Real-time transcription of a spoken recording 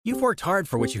You've worked hard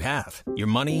for what you have. Your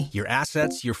money, your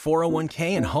assets, your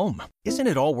 401k, and home. Isn't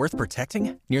it all worth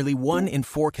protecting? Nearly 1 in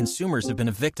 4 consumers have been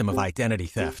a victim of identity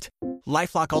theft.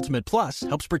 LifeLock Ultimate Plus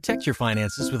helps protect your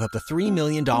finances with up to $3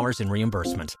 million in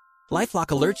reimbursement. LifeLock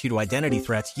alerts you to identity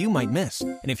threats you might miss.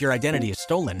 And if your identity is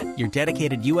stolen, your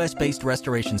dedicated U.S.-based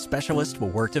restoration specialist will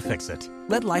work to fix it.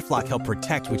 Let LifeLock help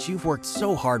protect what you've worked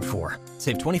so hard for.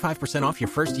 Save 25% off your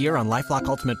first year on LifeLock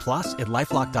Ultimate Plus at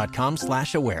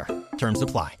LifeLock.com/aware. Terms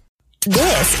apply.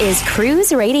 This is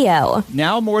Cruise Radio.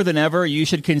 Now more than ever, you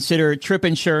should consider trip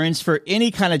insurance for any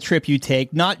kind of trip you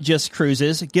take, not just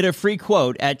cruises. Get a free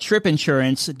quote at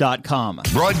tripinsurance.com.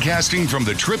 Broadcasting from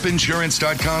the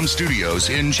tripinsurance.com studios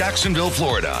in Jacksonville,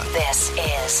 Florida. This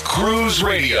is Cruise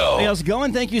Radio. Hey, how's it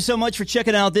going? Thank you so much for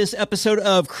checking out this episode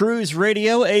of Cruise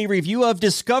Radio, a review of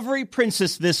Discovery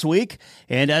Princess this week.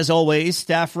 And as always,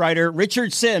 staff writer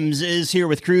Richard Sims is here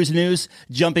with Cruise News,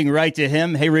 jumping right to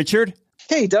him. Hey, Richard.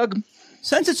 Hey, Doug.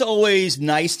 Since it's always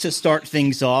nice to start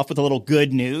things off with a little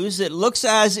good news, it looks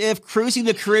as if Cruising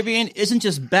the Caribbean isn't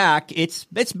just back, it's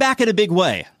back in a big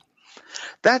way.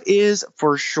 That is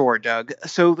for sure, Doug.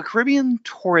 So the Caribbean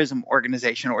Tourism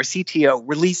Organization, or CTO,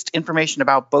 released information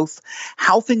about both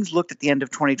how things looked at the end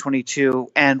of 2022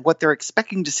 and what they're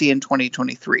expecting to see in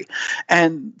 2023.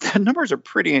 And the numbers are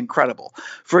pretty incredible.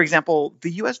 For example, the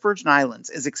U.S. Virgin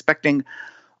Islands is expecting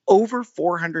over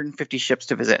 450 ships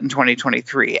to visit in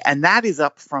 2023, and that is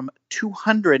up from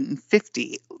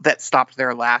 250 that stopped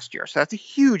there last year. So that's a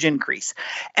huge increase.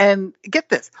 And get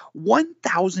this,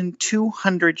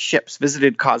 1,200 ships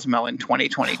visited Cozumel in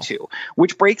 2022,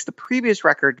 which breaks the previous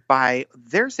record by,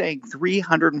 they're saying,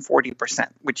 340%,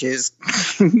 which is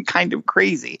kind of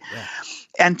crazy. Yeah.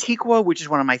 Antigua, which is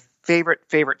one of my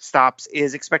favorite stops,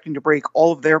 is expecting to break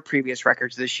all of their previous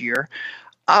records this year.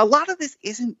 A lot of this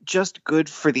isn't just good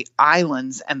for the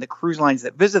islands and the cruise lines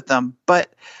that visit them,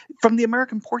 but from the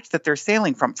American ports that they're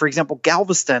sailing from. For example,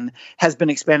 Galveston has been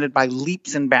expanded by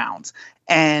leaps and bounds.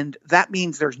 And that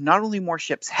means there's not only more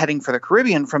ships heading for the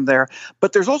Caribbean from there,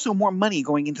 but there's also more money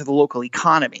going into the local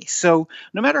economy. So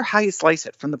no matter how you slice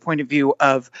it, from the point of view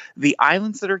of the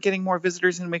islands that are getting more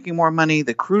visitors and making more money,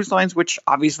 the cruise lines, which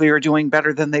obviously are doing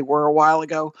better than they were a while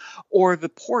ago, or the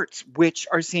ports, which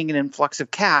are seeing an influx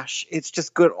of cash, it's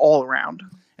just good all around.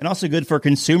 And also good for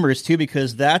consumers, too,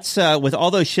 because that's with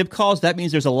all those ship calls, that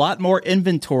means there's a lot more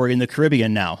inventory in the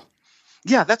Caribbean now.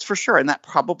 Yeah, that's for sure. And that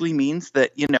probably means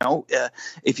that,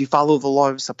 if you follow the law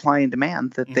of supply and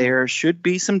demand, that there should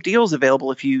be some deals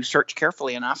available if you search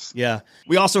carefully enough. Yeah.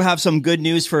 We also have some good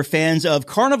news for fans of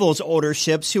Carnival's older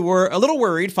ships who were a little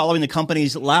worried following the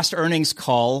company's last earnings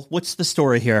call. What's the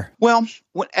story here? Well,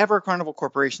 whenever Carnival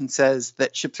Corporation says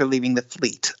that ships are leaving the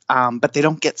fleet, but they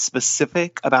don't get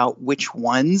specific about which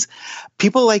ones,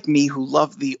 people like me who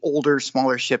love the older,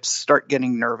 smaller ships start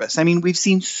getting nervous. I mean, we've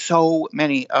seen so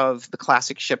many of the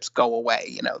classic ships go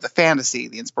away, the fantasy,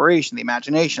 the inspiration, the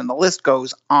imagination, the list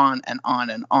goes on and on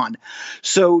and on.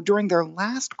 So during their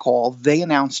last call, they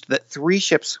announced that 3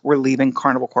 ships were leaving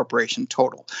Carnival Corporation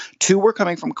total. 2 were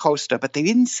coming from Costa, but they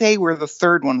didn't say where the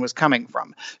third one was coming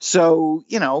from. So,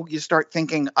 you start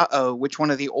thinking, which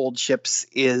one of the old ships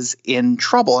is in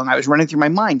trouble? And I was running through my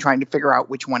mind trying to figure out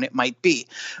which one it might be.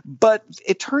 But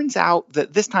it turns out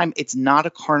that this time it's not a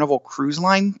Carnival Cruise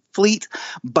Line fleet,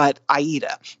 but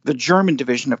AIDA, the German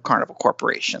division of Carnival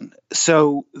Corporation.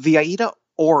 So the AIDA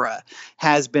Aura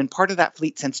has been part of that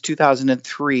fleet since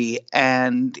 2003,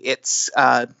 and it's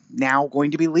now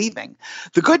going to be leaving.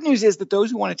 The good news is that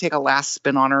those who want to take a last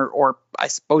spin on her, or I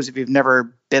suppose if you've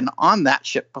never been on that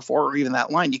ship before or even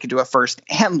that line, you can do a first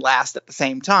and last at the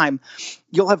same time.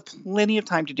 You'll have plenty of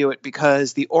time to do it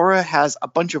because the Aura has a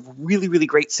bunch of really, really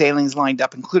great sailings lined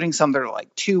up, including some that are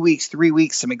like 2 weeks, 3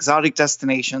 weeks, some exotic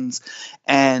destinations.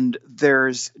 And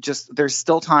there's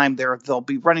still time there. They'll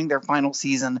be running their final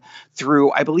season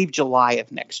through, I believe, July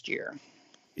of next year.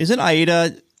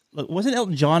 Isn't wasn't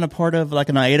Elton John a part of like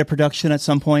an AIDA production at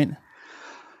some point?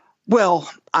 Well,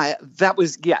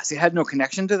 yes, it had no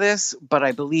connection to this, but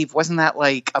I believe, wasn't that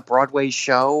like a Broadway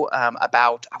show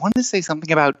about, I wanted to say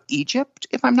something about Egypt,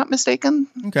 if I'm not mistaken?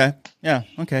 Okay. Yeah.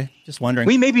 Okay. Just wondering.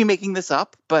 We may be making this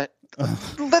up, but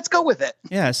let's go with it.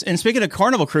 Yes. And speaking of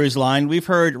Carnival Cruise Line, we've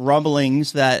heard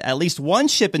rumblings that at least one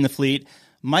ship in the fleet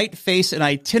might face an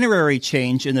itinerary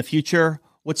change in the future.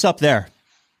 What's up there?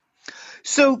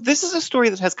 So this is a story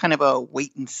that has kind of a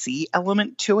wait and see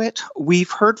element to it. We've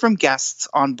heard from guests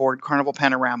on board Carnival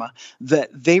Panorama that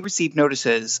they received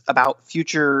notices about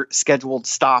future scheduled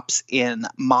stops in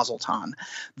Mazatlan.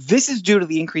 This is due to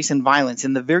the increase in violence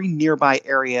in the very nearby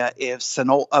area of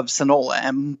Sonora.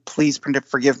 And please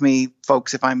forgive me,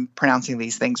 folks, if I'm pronouncing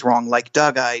these things wrong. Like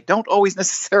Doug, I don't always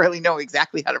necessarily know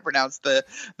exactly how to pronounce the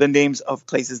names of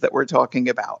places that we're talking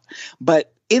about.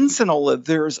 But in Sonora,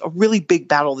 there's a really big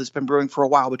battle that's been brewing for a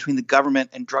while between the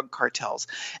government and drug cartels.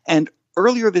 And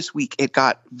earlier this week, it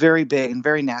got very big and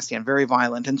very nasty and very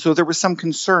violent. And so there was some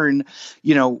concern,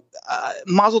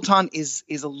 Mazatlan is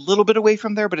a little bit away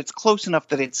from there, but it's close enough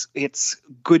that it's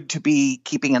good to be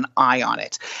keeping an eye on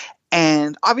it.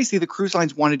 And obviously, the cruise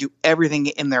lines want to do everything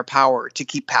in their power to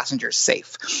keep passengers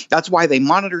safe. That's why they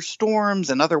monitor storms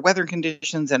and other weather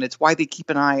conditions, and it's why they keep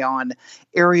an eye on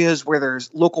areas where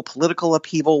there's local political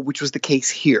upheaval, which was the case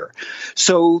here.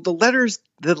 So the letter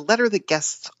that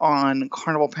guests on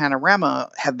Carnival Panorama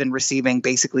have been receiving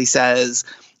basically says,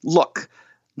 look,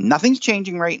 nothing's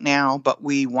changing right now, but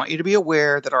we want you to be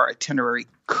aware that our itinerary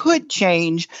could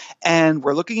change, and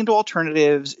we're looking into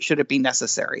alternatives should it be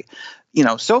necessary.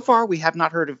 So far we have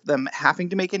not heard of them having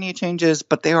to make any changes,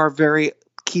 but they are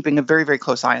keeping a very, very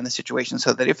close eye on the situation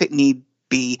so that if it need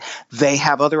be, they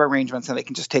have other arrangements and they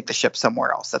can just take the ship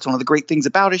somewhere else. That's one of the great things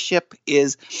about a ship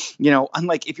is,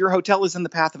 unlike if your hotel is in the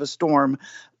path of a storm,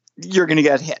 you're going to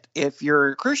get hit. If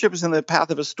your cruise ship is in the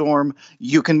path of a storm,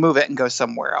 you can move it and go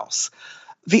somewhere else.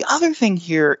 The other thing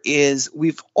here is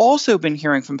we've also been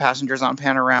hearing from passengers on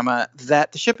Panorama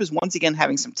that the ship is once again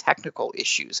having some technical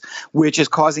issues, which is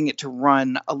causing it to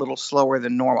run a little slower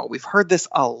than normal. We've heard this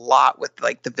a lot with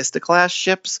like the Vista class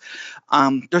ships.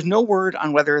 There's no word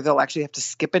on whether they'll actually have to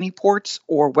skip any ports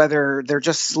or whether they're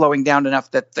just slowing down enough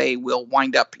that they will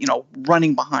wind up,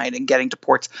 running behind and getting to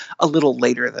ports a little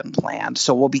later than planned.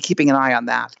 So we'll be keeping an eye on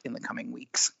that in the coming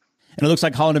weeks. And it looks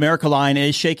like Holland America Line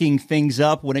is shaking things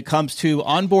up when it comes to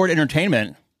onboard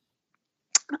entertainment.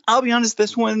 I'll be honest,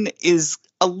 this one is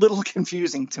a little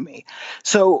confusing to me.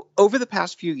 So over the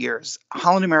past few years,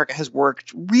 Holland America has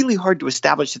worked really hard to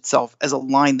establish itself as a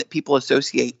line that people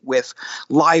associate with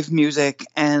live music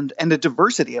and a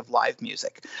diversity of live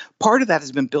music. Part of that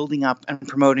has been building up and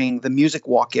promoting the Music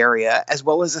Walk area, as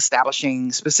well as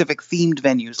establishing specific themed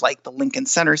venues like the Lincoln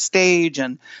Center Stage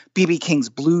and B.B. King's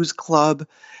Blues Club.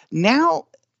 Now,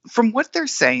 from what they're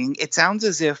saying, it sounds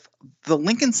as if the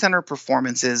Lincoln Center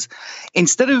performances,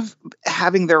 instead of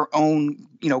having their own,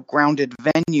 grounded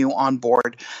venue on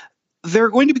board, they're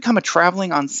going to become a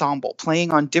traveling ensemble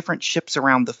playing on different ships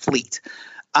around the fleet.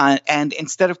 And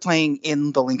instead of playing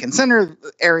in the Lincoln Center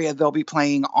area, they'll be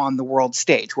playing on the World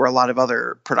Stage, where a lot of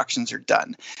other productions are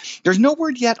done. There's no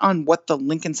word yet on what the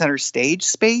Lincoln Center stage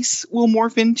space will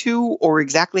morph into or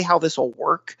exactly how this will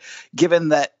work, given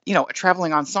that, a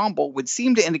traveling ensemble would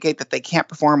seem to indicate that they can't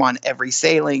perform on every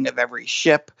sailing of every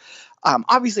ship.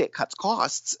 Obviously, it cuts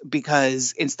costs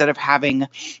because instead of having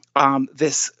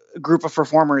this group of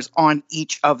performers on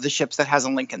each of the ships that has a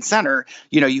Lincoln Center,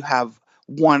 you have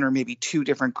one or maybe two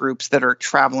different groups that are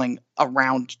traveling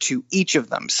around to each of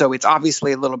them. So it's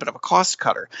obviously a little bit of a cost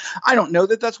cutter. I don't know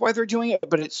that that's why they're doing it,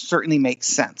 but it certainly makes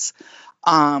sense.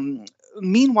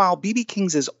 Meanwhile, B.B.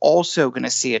 King's is also going to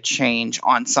see a change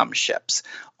on some ships.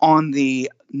 On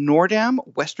the Noordam,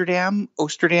 Westerdam,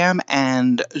 Oosterdam,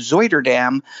 and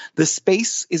Zuiderdam, the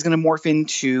space is going to morph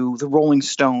into the Rolling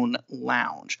Stone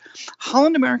Lounge.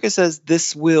 Holland America says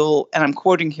this will, and I'm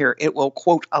quoting here, it will,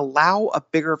 quote, allow a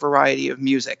bigger variety of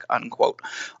music, unquote.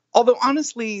 Although,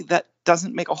 honestly, that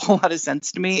doesn't make a whole lot of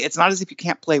sense to me. It's not as if you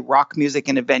can't play rock music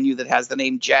in a venue that has the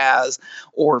name jazz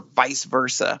or vice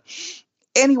versa.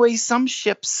 Anyway, some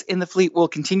ships in the fleet will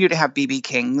continue to have B.B.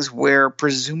 King's, where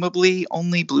presumably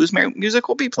only blues music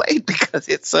will be played because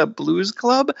it's a blues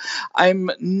club. I'm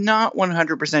not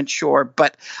 100% sure,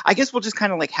 but I guess we'll just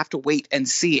kind of have to wait and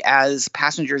see as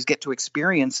passengers get to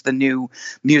experience the new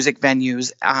music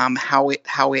venues,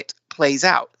 how it plays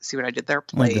out. See what I did there?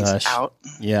 Plays out.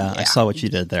 Yeah, I saw what you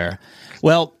did there.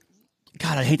 Well,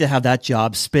 God, I'd hate to have that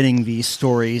job spinning these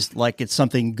stories like it's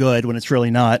something good when it's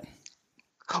really not.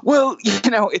 Well,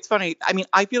 it's funny. I mean,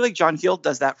 I feel like John Heald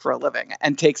does that for a living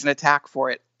and takes an attack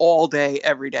for it all day,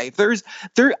 every day.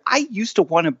 I used to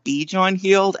want to be John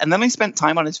Heald, and then I spent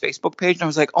time on his Facebook page, and I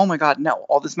was like, oh my God, no,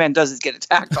 all this man does is get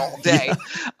attacked all day.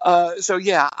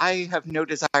 I have no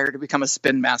desire to become a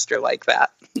spin master like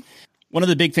that. One of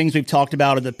the big things we've talked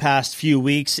about in the past few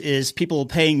weeks is people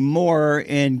paying more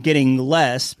and getting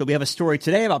less, but we have a story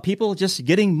today about people just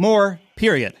getting more,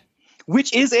 period.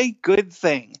 which is a good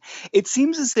thing. It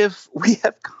seems as if we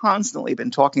have constantly been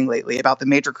talking lately about the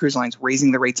major cruise lines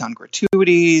raising the rates on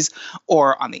gratuities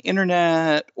or on the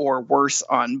internet or worse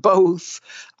on both.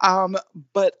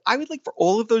 But I would like for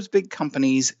all of those big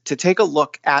companies to take a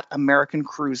look at American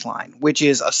Cruise Line, which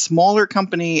is a smaller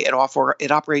company. It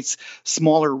operates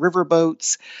smaller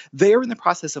riverboats. They are in the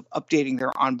process of updating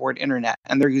their onboard internet,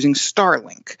 and they're using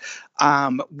Starlink,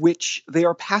 which they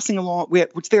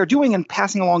are doing and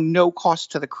passing along no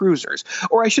cost to the cruisers.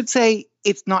 Or I should say,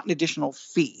 it's not an additional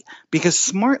fee, because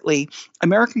smartly,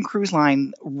 American Cruise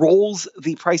Line rolls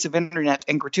the price of internet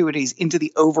and gratuities into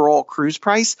the overall cruise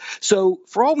price. So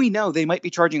for all we know, they might be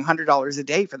charging $100 a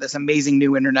day for this amazing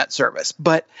new internet service,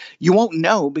 but you won't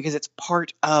know because it's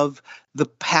part of the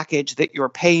package that you're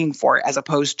paying for, as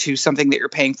opposed to something that you're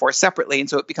paying for separately. And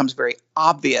so it becomes very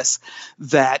obvious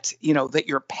that, that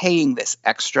you're paying this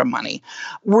extra money.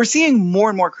 We're seeing more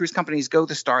and more cruise companies go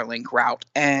the Starlink route.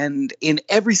 And in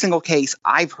every single case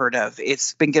I've heard of,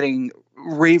 it's been getting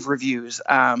rave reviews.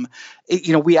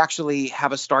 We actually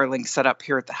have a Starlink set up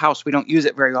here at the house. We don't use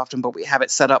it very often, but we have it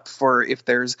set up for if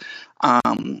there's,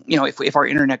 if our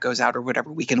internet goes out or whatever,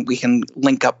 we can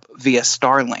link up via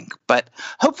Starlink. But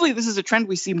hopefully this is a trend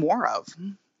we see more of.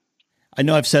 I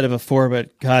know I've said it before,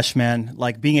 but gosh, man,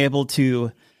 like being able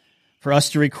for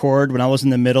us to record when I was in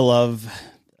the middle of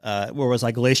where was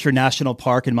like Glacier National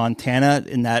Park in Montana,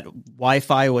 and that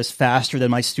Wi-Fi was faster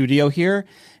than my studio here.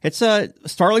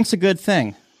 Starlink's a good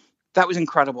thing. That was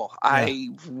incredible. Yeah. I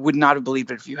would not have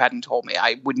believed it if you hadn't told me.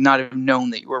 I would not have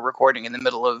known that you were recording in the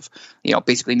middle of,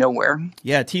 basically nowhere.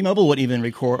 Yeah, T-Mobile wouldn't even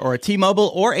record, or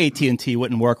T-Mobile or AT&T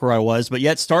wouldn't work where I was, but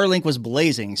yet Starlink was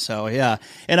blazing. So yeah.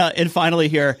 And finally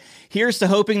here's to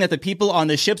hoping that the people on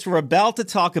the ships we're about to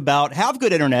talk about have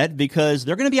good internet, because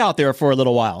they're going to be out there for a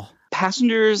little while.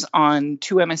 Passengers on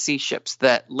 2 MSC ships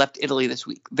that left Italy this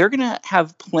week, they're going to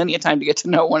have plenty of time to get to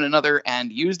know one another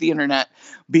and use the internet,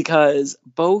 because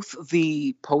both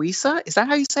the Poesia, is that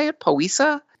how you say it?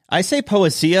 Poesia? I say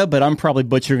Poesia, but I'm probably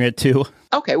butchering it too.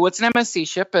 Okay, well, it's an MSC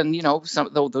ship, and,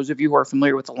 those of you who are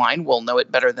familiar with the line will know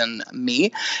it better than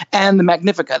me. And the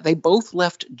Magnifica, they both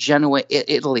left Genoa,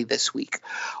 Italy this week.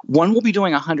 One will be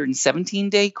doing a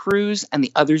 117-day cruise, and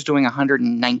the other's doing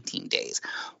 119 days.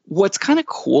 What's kind of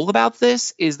cool about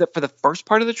this is that for the first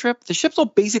part of the trip, the ships will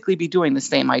basically be doing the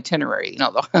same itinerary.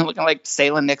 They'll looking like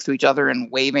sailing next to each other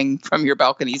and waving from your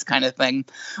balconies kind of thing.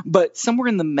 But somewhere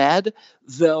in the Med,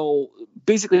 they'll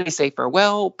basically say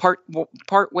farewell, part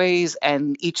ways,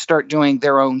 and each start doing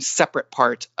their own separate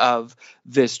part of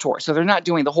this tour. So they're not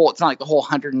doing it's not like the whole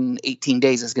 118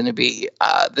 days is going to be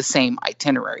the same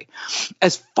itinerary.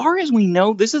 As far as we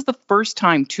know, this is the first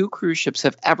time 2 cruise ships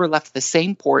have ever left the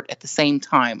same port at the same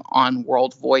time on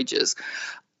world voyages.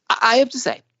 I have to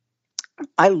say,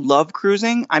 I love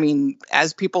cruising. I mean,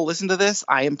 as people listen to this,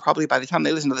 by the time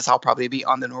they listen to this, I'll probably be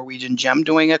on the Norwegian Gem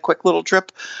doing a quick little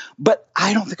trip. But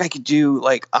I don't think I could do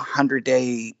like a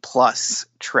 100-day plus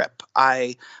trip.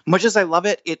 Much as I love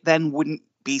it, it then wouldn't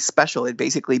be special. It'd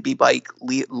basically be like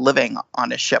living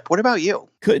on a ship. What about you?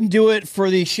 Couldn't do it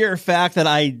for the sheer fact that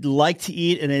I like to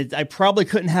eat, and I probably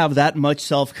couldn't have that much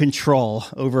self-control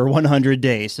over 100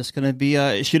 days. It's going to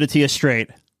be shoot it to you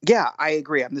straight. Yeah, I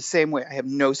agree. I'm the same way. I have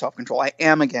no self-control. I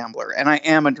am a gambler, and I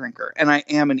am a drinker, and I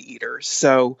am an eater.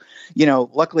 So,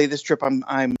 luckily this trip I'm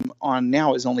on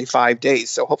now is only 5 days.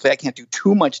 So hopefully I can't do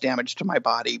too much damage to my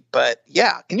body. But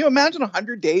yeah, can you imagine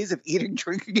 100 days of eating,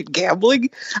 drinking, and gambling?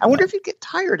 I wonder if you'd get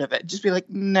tired of it. Just be like,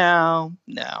 no,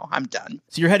 I'm done.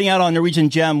 So you're heading out on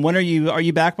Norwegian Gem. When are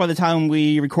you back by the time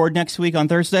we record next week on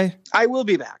Thursday? I will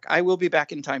be back. I will be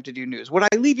back in time to do news. Would I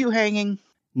leave you hanging?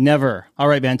 Never. All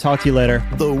right, man. Talk to you later.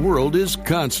 The world is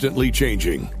constantly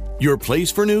changing. Your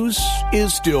place for news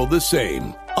is still the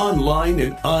same. Online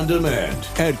and on demand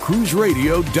at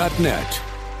cruiseradio.net.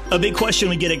 A big question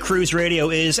we get at Cruise Radio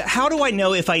is, how do I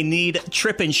know if I need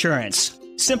trip insurance?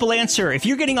 Simple answer. If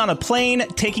you're getting on a plane,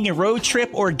 taking a road trip,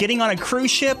 or getting on a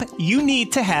cruise ship, you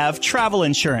need to have travel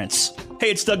insurance. Hey,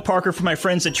 it's Doug Parker from my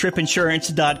friends at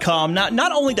tripinsurance.com.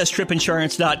 Not only does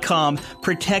tripinsurance.com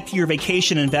protect your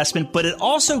vacation investment, but it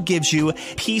also gives you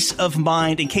peace of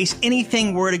mind in case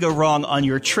anything were to go wrong on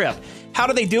your trip. How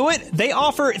do they do it? They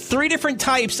offer 3 different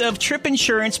types of trip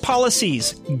insurance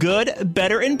policies. Good,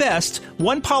 better, and best.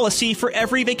 One policy for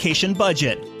every vacation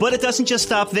budget. But it doesn't just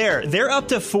stop there. They're up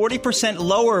to 40%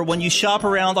 lower when you shop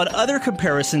around on other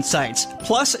comparison sites.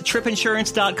 Plus,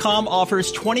 tripinsurance.com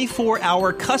offers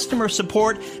 24-hour customer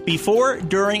support before,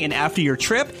 during, and after your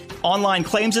trip, online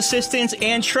claims assistance,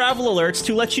 and travel alerts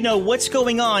to let you know what's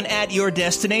going on at your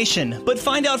destination. But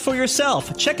find out for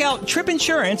yourself. Check out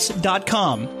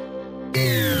tripinsurance.com.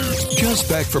 Just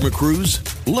back from a cruise?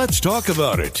 Let's talk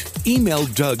about it. Email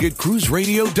Doug at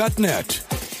cruiseradio.net.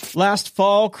 Last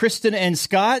fall, Kristen and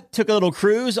Scott took a little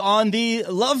cruise on the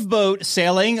Love Boat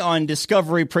sailing on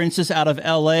Discovery Princess out of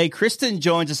L.A. Kristen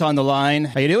joins us on the line.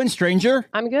 How you doing, stranger?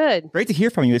 I'm good. Great to hear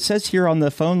from you. It says here on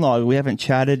the phone log we haven't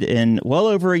chatted in well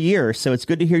over a year, so it's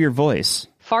good to hear your voice.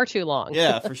 Far too long.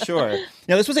 Yeah, for sure.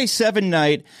 Now, this was a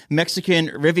 7-night Mexican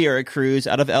Riviera cruise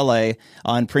out of L.A.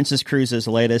 on Princess Cruises'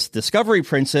 latest Discovery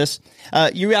Princess.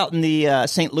 You're out in the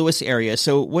St. Louis area,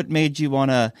 so what made you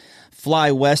want to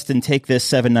fly west and take this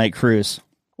 7-night cruise?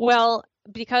 Well,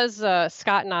 because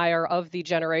Scott and I are of the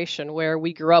generation where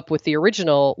we grew up with the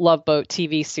original Love Boat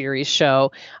TV series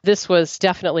show, this was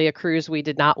definitely a cruise we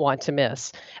did not want to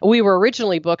miss. We were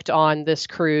originally booked on this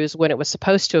cruise when it was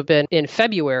supposed to have been in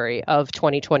February of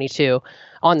 2022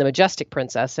 on the Majestic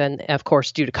Princess. And of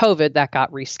course, due to COVID, that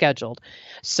got rescheduled.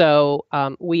 So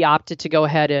we opted to go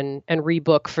ahead and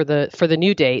rebook for the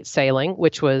new date sailing,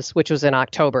 which was in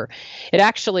October. It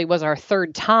actually was our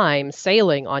third time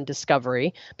sailing on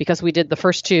Discovery because we did the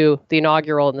first two, the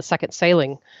inaugural and the second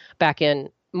sailing, back in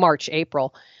March,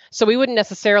 April. So we wouldn't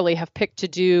necessarily have picked to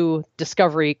do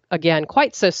Discovery again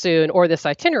quite so soon, or this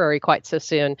itinerary quite so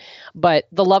soon, but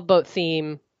the Love Boat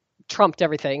theme trumped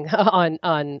everything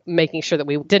on making sure that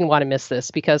we didn't want to miss this,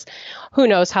 because who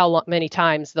knows how many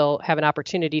times they'll have an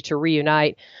opportunity to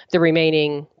reunite the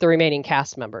remaining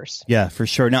cast members. Yeah, for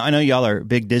sure. Now, I know y'all are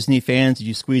big Disney fans. Did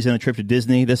you squeeze in a trip to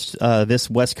Disney this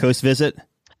West Coast visit?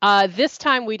 This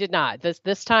time we did not.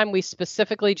 This time we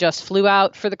specifically just flew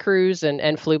out for the cruise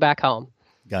and flew back home.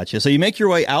 Gotcha. So you make your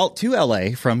way out to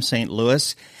LA from St.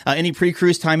 Louis. Any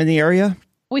pre-cruise time in the area?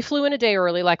 We flew in a day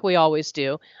early, like we always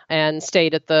do, and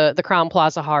stayed at the Crowne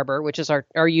Plaza Harbor, which is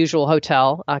our usual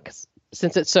hotel,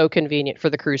 since it's so convenient for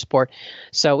the cruise port.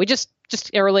 So we just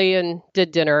early and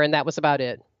did dinner, and that was about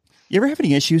it. You ever have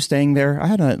any issues staying there?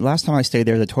 Last time I stayed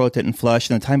there, the toilet didn't flush,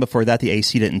 and the time before that, the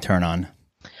AC didn't turn on.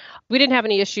 We didn't have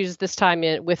any issues this time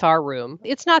with our room.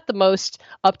 It's not the most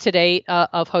up-to-date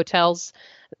of hotels,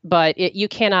 but you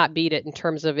cannot beat it in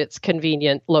terms of its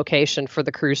convenient location for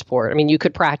the cruise port. I mean, you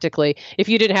could practically, if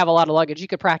you didn't have a lot of luggage, you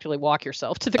could practically walk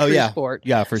yourself to the cruise port.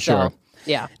 Yeah, for sure.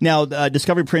 Yeah. Now,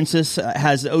 Discovery Princess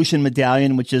has the Ocean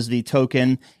Medallion, which is the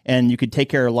token, and you could take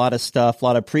care of a lot of stuff, a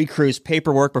lot of pre-cruise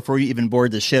paperwork before you even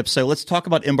board the ship. So let's talk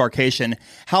about embarkation.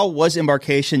 How was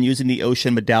embarkation using the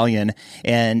Ocean Medallion,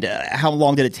 and how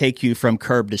long did it take you from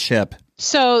curb to ship?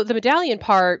 So the medallion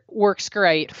part works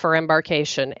great for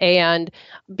embarkation. And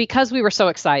because we were so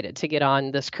excited to get on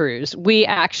this cruise, we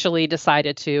actually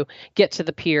decided to get to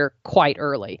the pier quite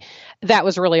early. That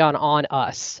was really on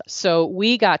us. So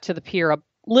we got to the pier a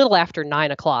little after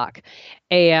 9 o'clock,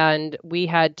 and we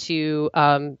had to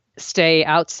stay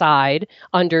outside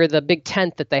under the big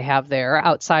tent that they have there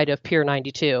outside of Pier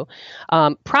 92,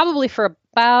 probably for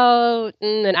about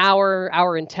an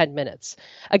hour and 10 minutes.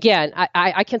 Again,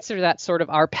 I consider that sort of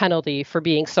our penalty for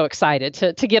being so excited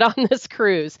to get on this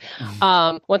cruise.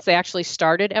 Once they actually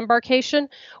started embarkation,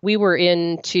 we were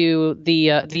into the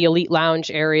elite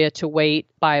lounge area to wait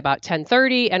by about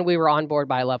 10:30, and we were on board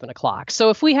by 11 o'clock. So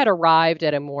if we had arrived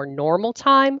at a more normal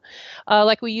time,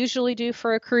 like we usually do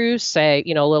for a cruise, say,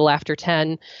 a little after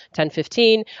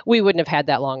 10:15, we wouldn't have had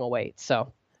that long a wait.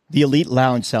 So the elite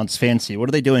lounge sounds fancy. What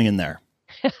are they doing in there?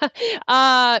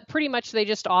 Pretty much they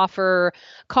just offer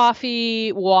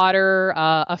coffee, water,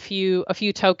 a few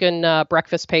token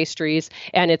breakfast pastries,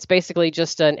 and it's basically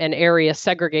just an area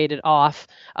segregated off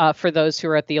for those who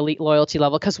are at the elite loyalty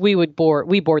level, because we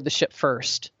board the ship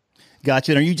first.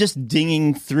 Gotcha. And are you just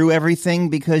dinging through everything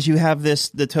because you have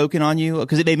the token on you?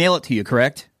 Because they mail it to you,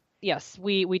 correct? Yes,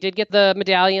 we did get the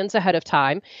medallions ahead of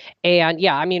time, and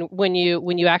yeah, I mean when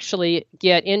you actually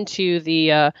get into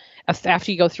the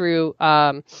after you go through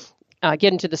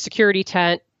get into the security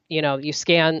tent, you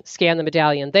scan the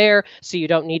medallion there, so you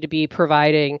don't need to be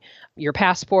providing your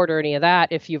passport or any of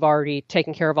that if you've already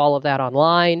taken care of all of that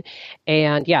online.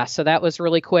 And yeah, so that was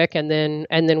really quick. And then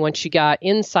once you got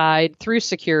inside through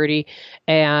security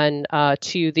and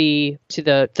to the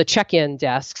check-in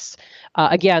desks,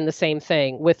 again, the same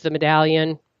thing with the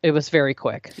medallion. It was very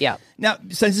quick. Yeah. Now,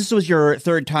 since this was your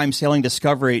third time sailing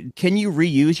Discovery, can you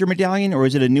reuse your medallion, or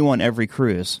is it a new one every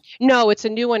cruise? No, it's a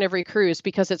new one every cruise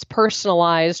because it's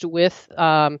personalized with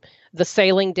the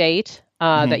sailing date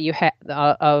that you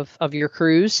have of your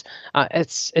cruise.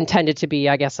 It's intended to be,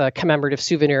 I guess, a commemorative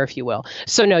souvenir, if you will.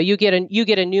 So no, you get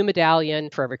a new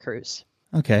medallion for every cruise.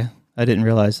 Okay, I didn't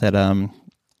realize that. And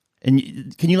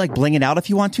can you bling it out if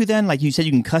you want to? Then, like you said,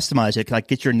 you can customize it, like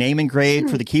get your name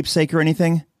engraved for the keepsake or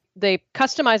anything. They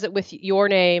customize it with your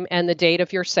name and the date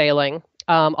of your sailing.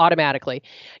 automatically.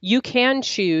 You can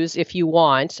choose if you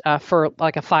want for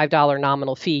like a $5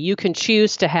 nominal fee. You can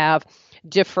choose to have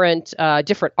different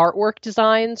artwork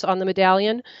designs on the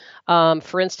medallion.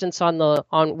 For instance, on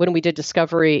when we did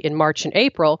Discovery in March and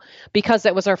April, because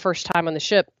that was our first time on the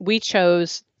ship, we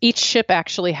chose each ship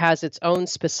actually has its own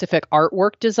specific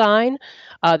artwork design.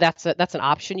 That's an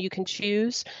option you can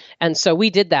choose. And so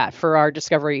we did that for our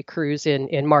Discovery cruise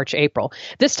in March, April.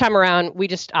 This time around, we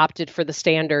just opted for the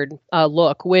standard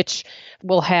look, which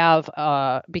will have,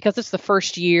 because it's the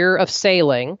first year of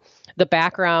sailing, the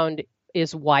background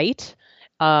is white.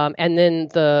 And then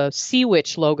the Sea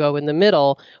Witch logo in the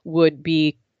middle would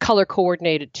be color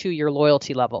coordinated to your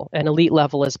loyalty level. And elite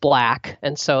level is black,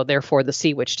 and so therefore the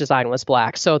Sea Witch design was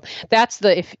black. So that's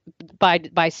the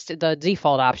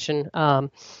default option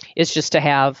is just to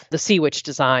have the Sea Witch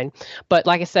design. But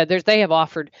like I said, they have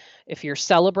offered, if you're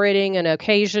celebrating an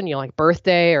occasion, like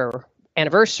birthday or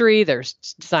anniversary, there's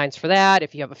designs for that.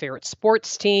 If you have a favorite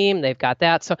sports team, they've got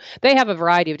that. So they have a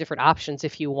variety of different options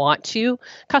if you want to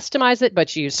customize it,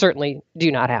 but you certainly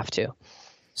do not have to.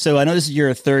 So I know this is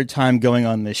your third time going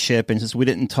on this ship, and since we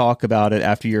didn't talk about it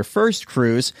after your first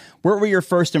cruise, what were your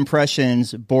first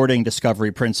impressions boarding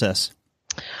Discovery Princess?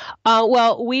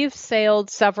 Well, we've sailed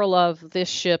several of this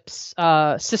ship's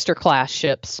sister class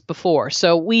ships before,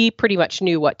 so we pretty much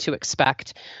knew what to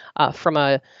expect from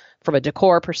a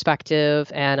decor perspective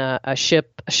and a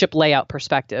ship layout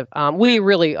perspective. We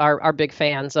really are big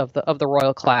fans of the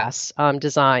Royal class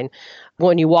design.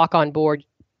 When you walk on board,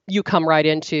 you come right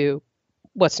into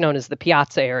what's known as the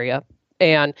piazza area,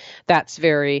 and that's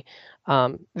very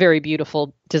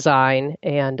beautiful design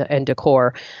and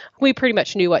decor. We pretty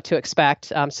much knew what to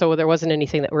expect, so there wasn't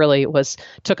anything that really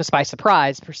took us by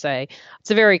surprise per se.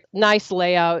 It's a very nice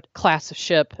layout class of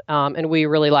ship, and we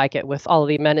really like it with all of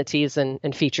the amenities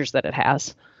and features that it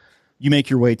has. You make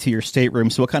your way to your stateroom.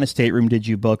 So what kind of stateroom did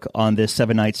you book on this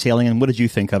 7-night sailing, and what did you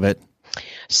think of it?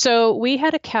 So we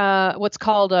had what's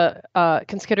called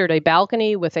considered a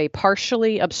balcony with a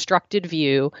partially obstructed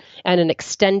view and an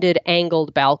extended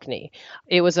angled balcony.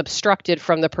 It was obstructed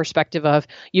from the perspective of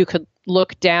you could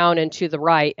look down and to the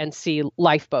right and see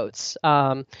lifeboats.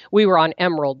 We were on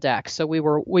Emerald deck, so we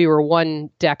were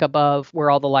one deck above where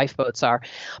all the lifeboats are.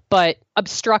 But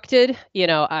obstructed,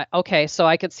 okay, so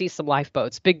I could see some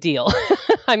lifeboats. Big deal.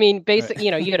 I mean, basically,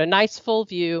 right. You had a nice full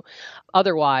view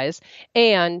otherwise.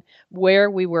 And where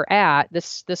we were at,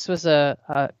 this was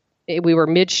we were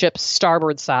midship's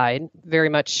starboard side, very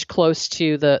much close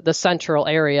to the central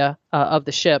area of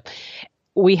the ship.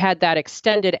 We had that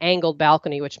extended angled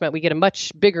balcony, which meant we get a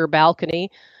much bigger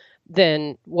balcony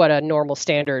than what a normal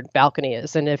standard balcony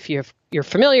is. And if you're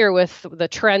familiar with the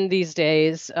trend these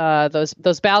days,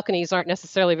 those balconies aren't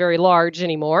necessarily very large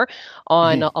anymore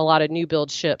on a lot of new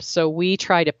build ships. So we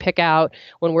try to pick out,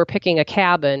 when we're picking a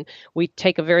cabin, we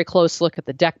take a very close look at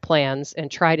the deck plans and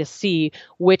try to see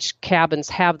which cabins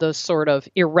have those sort of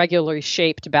irregularly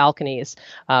shaped balconies.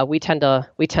 We tend to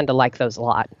like those a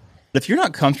lot. If you're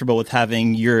not comfortable with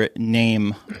having your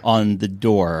name on the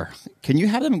door, can you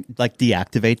have them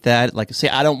deactivate that? Say,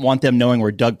 I don't want them knowing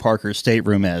where Doug Parker's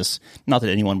stateroom is. Not that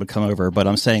anyone would come over, but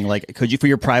I'm saying, could you, for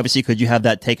your privacy, could you have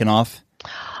that taken off?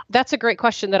 That's a great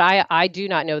question that I do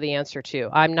not know the answer to.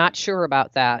 I'm not sure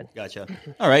about that. Gotcha.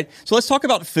 All right. So let's talk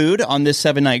about food on this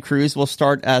 7-night cruise. We'll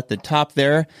start at the top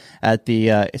there at the,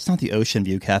 it's not the Ocean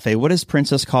View Cafe. What does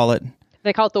Princess call it?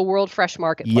 They call it the World Fresh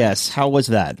Marketplace. Yes. How was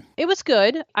that? It was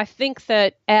good. I think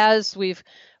that as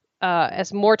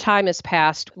more time has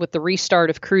passed with the restart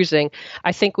of cruising,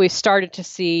 I think we've started to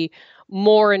see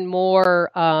more and more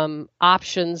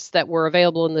options that were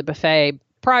available in the buffet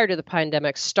prior to the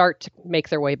pandemic start to make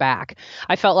their way back.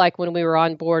 I felt like when we were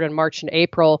on board in March and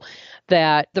April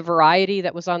that the variety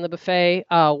that was on the buffet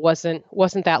wasn't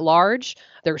that large.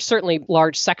 There were certainly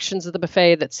large sections of the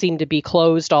buffet that seemed to be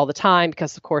closed all the time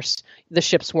because, of course, the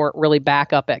ships weren't really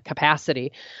back up at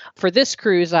capacity. For this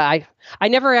cruise, I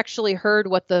never actually heard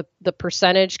what the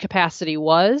percentage capacity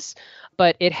was,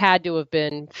 but it had to have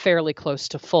been fairly close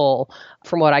to full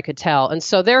from what I could tell. And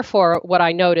so therefore, what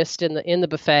I noticed in the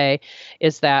buffet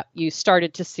is that you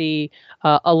started to see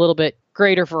a little bit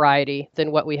greater variety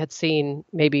than what we had seen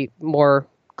maybe more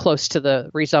close to the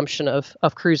resumption of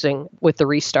cruising with the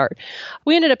restart.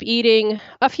 We ended up eating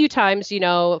a few times,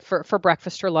 for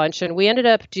breakfast or lunch, and we ended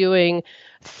up doing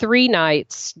 3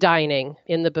 nights dining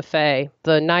in the buffet.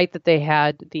 The night that they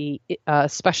had the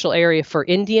special area for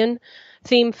Indian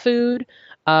themed food,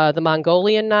 the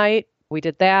Mongolian night, we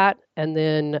did that. And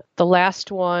then the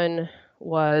last one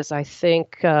was, I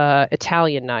think,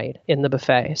 Italian night in the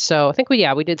buffet. So I think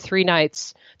we did 3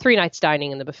 nights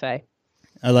dining in the buffet.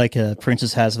 I like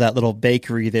Princess has that little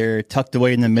bakery there tucked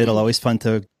away in the middle. Always fun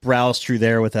to browse through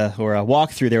there or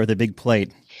walk through there with a big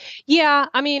plate. Yeah,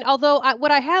 I mean, although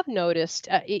what I have noticed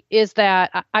is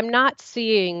that I'm not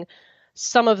seeing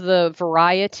some of the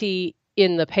variety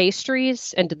in the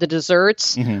pastries and the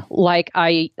desserts like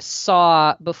I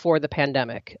saw before the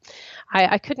pandemic.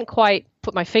 I couldn't quite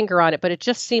put my finger on it, but it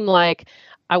just seemed like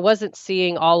I wasn't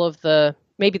seeing all of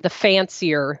maybe the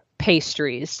fancier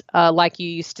pastries like you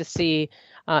used to see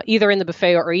either in the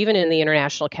buffet or even in the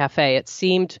International Cafe. It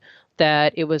seemed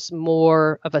that it was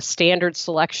more of a standard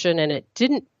selection, and it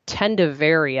didn't tend to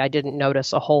vary. I didn't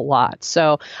notice a whole lot.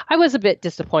 So I was a bit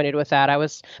disappointed with that.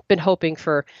 Been hoping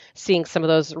for seeing some of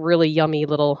those really yummy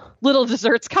little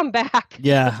desserts come back.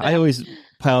 Yeah, I always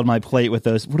piled my plate with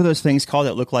those. What are those things called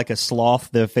that look like a sloth,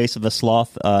 the face of a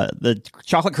sloth? The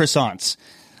chocolate croissants.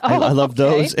 I love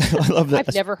those. I love that.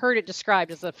 I've never heard it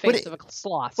described as the face of a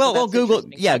sloth. Well, Google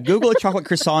a chocolate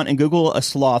croissant and Google a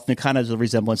sloth, and it kind of is a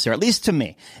resemblance there, at least to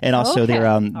me. And also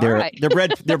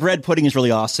their bread pudding is really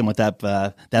awesome with that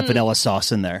vanilla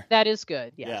sauce in there. That is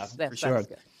good. Yes, for sure. That's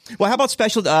good. Well, how about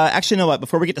special? Actually, you know what?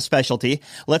 Before we get to specialty,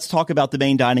 let's talk about the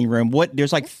main dining room.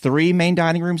 There's like 3 main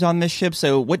dining rooms on this ship.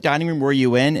 So, what dining room were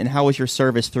you in, and how was your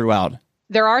service throughout?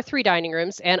 There are 3 dining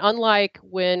rooms, and unlike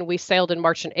when we sailed in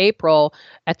March and April,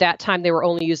 at that time they were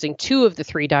only using 2 of the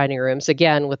 3 dining rooms,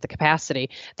 again with the capacity.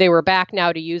 They were back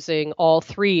now to using all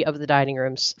 3 of the dining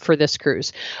rooms for this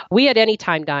cruise. We had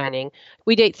anytime dining.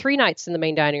 We did 3 nights in the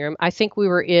main dining room. I think we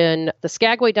were in the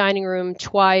Skagway dining room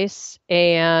twice,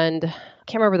 and I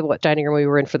can't remember what dining room we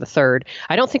were in for the 3rd.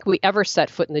 I don't think we ever set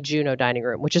foot in the Juneau dining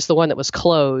room, which is the one that was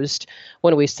closed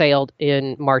when we sailed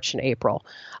in March and April.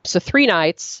 So 3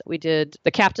 nights, we did the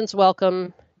captain's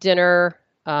welcome dinner,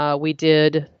 we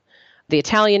did the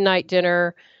Italian night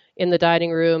dinner in the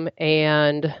dining room,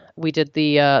 and we did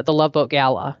the Love Boat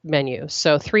Gala menu.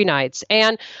 So 3 nights,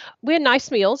 and we had nice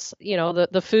meals. You know,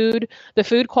 the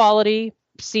food quality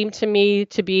seemed to me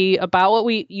to be about what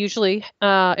we usually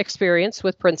experience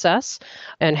with Princess,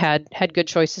 and had good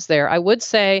choices there. I would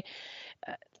say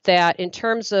that in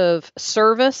terms of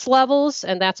service levels,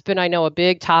 and that's been, I know, a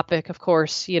big topic, of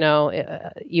course, you know,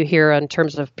 you hear in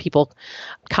terms of people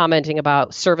commenting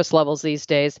about service levels these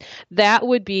days, that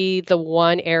would be the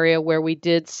one area where we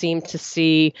did seem to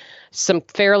see some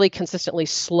fairly consistently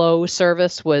slow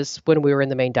service was when we were in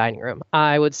the main dining room.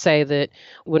 I would say that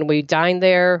when we dined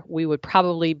there, we would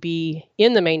probably be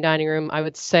in the main dining room, I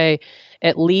would say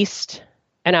at least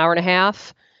an hour and a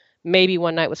half, maybe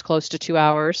one night was close to 2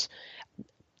 hours.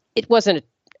 It wasn't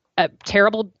a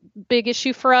terrible big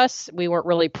issue for us. We weren't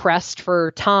really pressed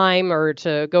for time or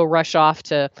to go rush off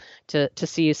to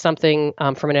see something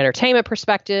from an entertainment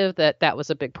perspective. That was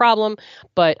a big problem.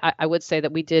 But I would say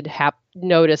that we did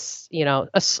notice, you know,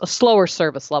 a slower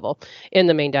service level in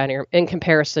the main dining room in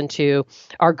comparison to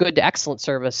our good to excellent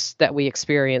service that we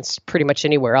experienced pretty much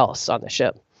anywhere else on the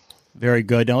ship. Very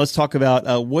good. Now let's talk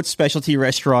about what specialty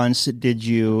restaurants did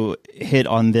you hit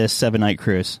on this 7-night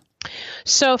cruise?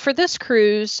 So for this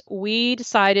cruise, we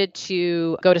decided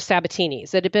to go to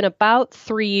Sabatini's. It had been about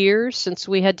 3 years since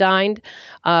we had dined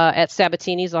at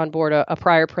Sabatini's on board a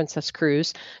prior Princess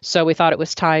cruise. So we thought it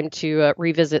was time to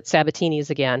revisit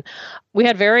Sabatini's again. We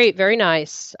had very, very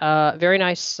nice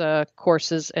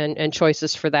courses and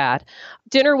choices for that.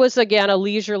 Dinner was, again, a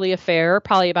leisurely affair,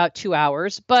 probably about 2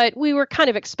 hours, but we were kind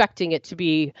of expecting it to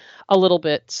be a little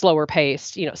bit slower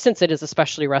paced, you know, since it is a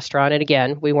specialty restaurant. And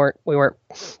again, we weren't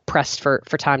pressed for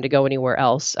time to go anywhere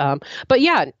else. But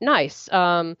yeah, nice.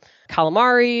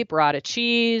 Calamari, burrata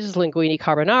cheese, linguine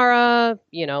carbonara.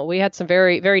 You know, we had some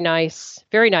very, very nice,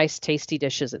 tasty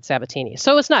dishes at Sabatini.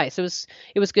 So it was nice. It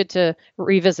was good to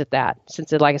revisit that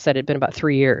since like I said, it had been about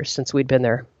 3 years since we'd been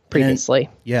there previously.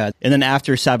 And then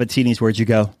after Sabatini's, where'd you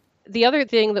go? The other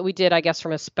thing that we did, I guess,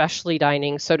 from a specialty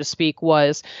dining, so to speak,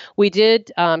 was we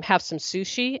did have some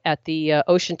sushi at the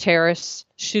Ocean Terrace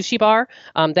Sushi Bar.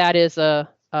 That is a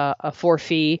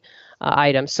for-fee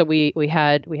item. So we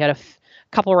had a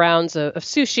couple of rounds of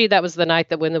sushi. That was the night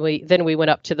that when we went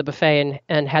up to the buffet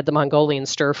and had the Mongolian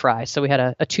stir fry. So we had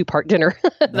a 2-part dinner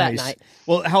that night.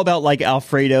 Well, how about like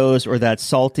Alfredo's or that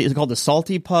salty? Is it called the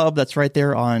Salty Pub? That's right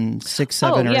there on 6,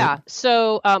 7, or 8? Yeah.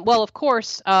 So, well, of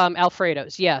course,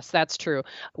 Alfredo's. Yes, that's true.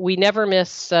 We never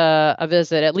miss a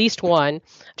visit, at least one,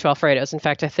 to Alfredo's. In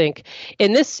fact, I think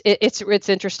in this, it's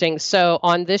interesting. So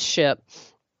on this ship,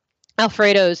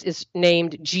 Alfredo's is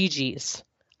named Gigi's.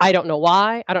 I don't know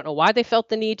why. I don't know why they felt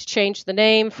the need to change the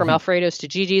name from Alfredo's to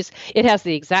Gigi's. It has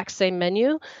the exact same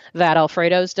menu that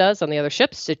Alfredo's does on the other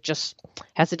ships. It just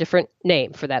has a different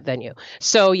name for that venue.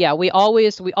 So yeah, we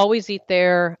always eat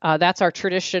there. That's our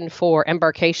tradition for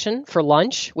embarkation for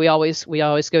lunch. We always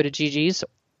go to Gigi's,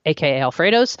 aka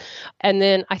Alfredo's, and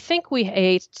then I think we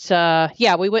ate.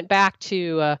 We went back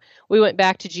to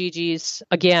Gigi's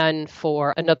again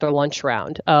for another lunch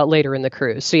round later in the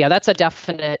cruise. So yeah, that's a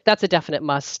definite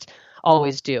must.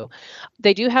 Always do.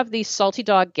 They do have the Salty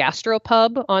Dog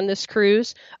Gastropub on this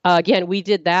cruise. Again, we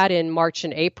did that in March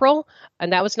and April,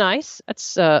 and that was nice.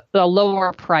 It's a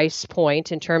lower price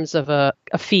point in terms of a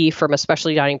fee from a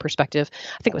specialty dining perspective.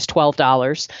 I think it was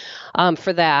 $12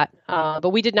 for that.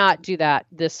 But we did not do that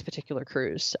this particular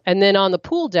cruise. And then on the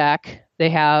pool deck, they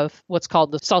have what's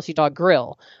called the Salty Dog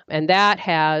Grill, and that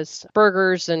has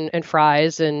burgers and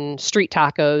fries and street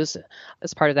tacos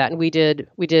as part of that. And we did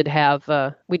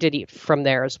eat from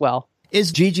there as well.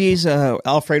 Is Gigi's,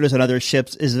 Alfredo's, and other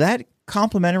ships, is that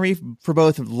complimentary for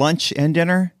both lunch and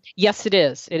dinner? Yes, it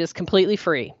is. It is completely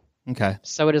free. Okay.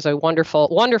 So it is a wonderful,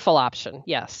 wonderful option.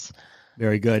 Yes.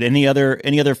 Very good. Any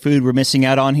other food we're missing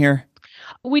out on here?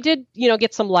 We did,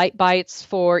 get some light bites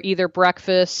for either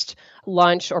breakfast,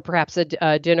 lunch, or perhaps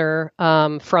a dinner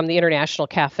from the International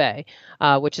Cafe,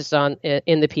 which is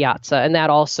in the Piazza, and that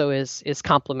also is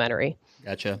complimentary.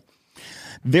 Gotcha.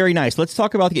 Very nice. Let's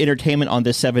talk about the entertainment on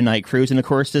this 7-night cruise. And of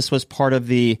course, this was part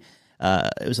of it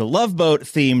was a Love Boat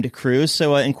themed cruise.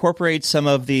 So incorporate some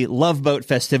of the Love Boat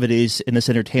festivities in this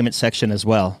entertainment section as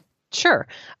well. Sure.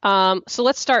 So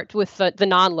let's start with the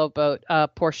non-Love Boat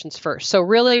portions first. So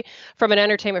really, from an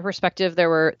entertainment perspective, there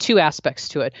were two aspects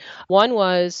to it. One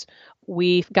was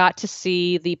we got to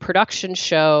see the production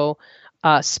show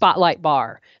Spotlight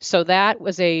Bar. So that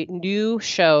was a new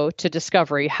show to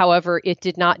Discovery. However, it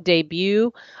did not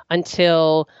debut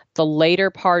until the later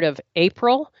part of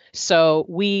April. So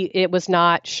it was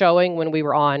not showing when we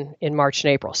were on in March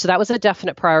and April. So that was a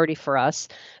definite priority for us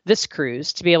this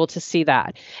cruise to be able to see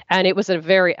that. And it was a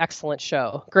very excellent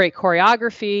show. Great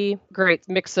choreography, great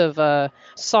mix of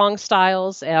song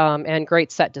styles, and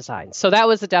great set design. So that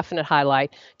was a definite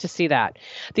highlight to see that.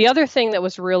 The other thing that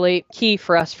was really key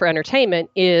for us for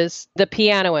entertainment is the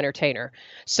piano entertainer.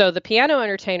 So the piano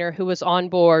entertainer who was on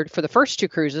board for the first two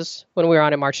cruises when we were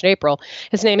on in March and April,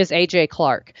 his name is AJ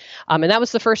Clark. And that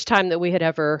was the first time that we had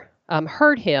ever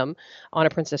heard him on a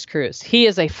Princess cruise. He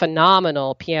is a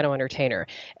phenomenal piano entertainer.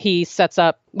 He sets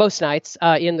up most nights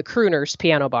in the Crooners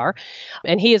piano bar,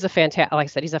 and he is like I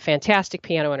said, he's a fantastic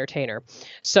piano entertainer.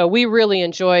 So we really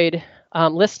enjoyed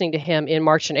listening to him in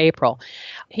March and April.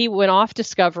 He went off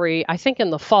Discovery, I think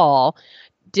in the fall,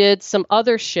 did some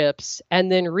other ships,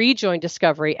 and then rejoined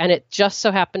Discovery, and it just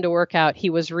so happened to work out he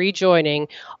was rejoining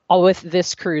with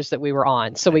this cruise that we were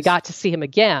on. So we got to see him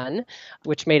again,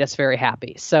 which made us very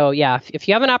happy. So yeah, if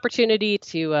you have an opportunity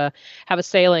to have a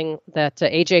sailing that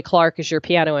AJ Clark is your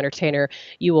piano entertainer,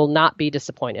 you will not be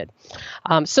disappointed.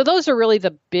 So those are really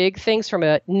the big things from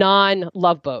a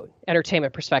non-Love Boat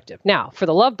entertainment perspective. Now, for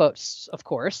the Love Boats, of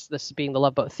course, this being the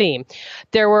Love Boat theme,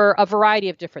 there were a variety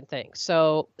of different things.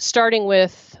 So starting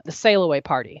with the sail away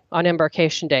party on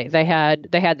embarkation day, they had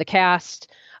the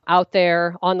cast out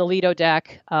there on the Lido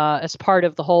deck as part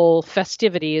of the whole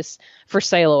festivities for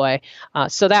sail away.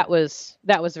 So that was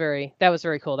very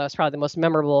cool. That was probably the most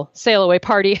memorable sail away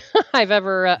party I've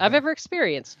ever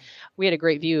experienced. We had a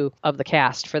great view of the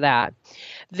cast for that.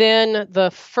 Then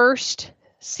the first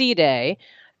sea day,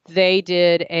 they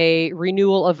did a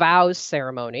renewal of vows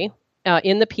ceremony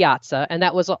in the Piazza, and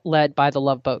that was led by the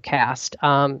Love Boat cast.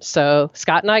 So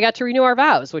Scott and I got to renew our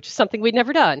vows, which is something we'd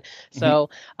never done. So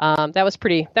that was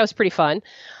pretty fun.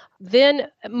 Then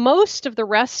most of the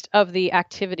rest of the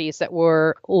activities that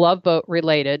were Love Boat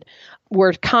related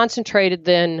were concentrated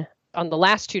then on the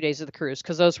last 2 days of the cruise,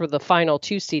 because those were the final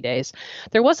 2 sea days.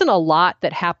 There wasn't a lot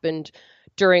that happened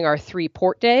during our 3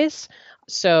 port days.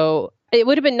 So it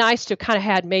would have been nice to kind of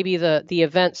had maybe the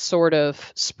events sort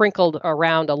of sprinkled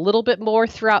around a little bit more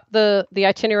throughout the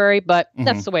itinerary, but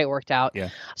that's the way it worked out. Yeah.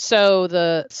 So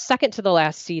the second to the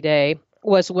last sea day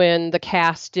was when the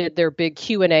cast did their big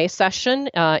Q&A session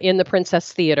in the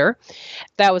Princess Theater.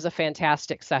 That was a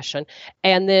fantastic session.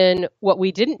 And then what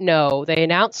we didn't know, they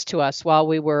announced to us while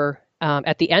we were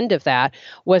at the end of that,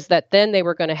 was that then they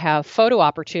were going to have photo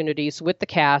opportunities with the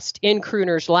cast in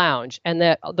Crooner's Lounge, and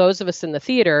that those of us in the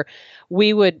theater,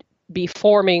 we would be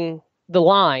forming the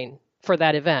line for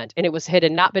that event, and it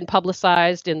had not been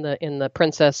publicized in the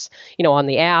Princess, on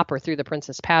the app or through the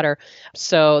Princess Patter.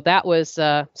 So that was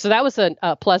a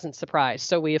pleasant surprise.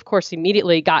 So we of course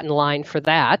immediately got in line for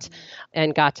that,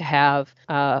 and got to have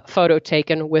a photo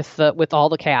taken with all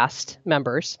the cast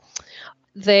members.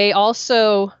 They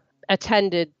also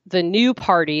attended the new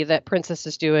party that Princess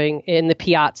is doing in the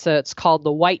Piazza. It's called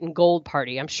the White and Gold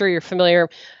Party. I'm sure you're familiar.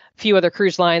 Few other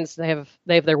cruise lines, they have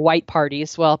their white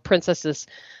parties. Well, Princess has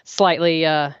slightly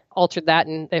altered that,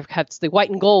 and they've had the white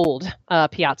and gold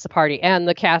Piazza party, and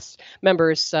the cast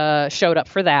members showed up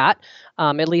for that,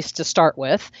 at least to start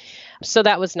with. So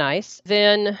that was nice.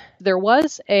 Then there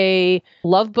was a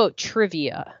Love Boat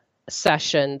trivia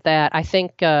session that I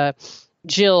think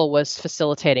Jill was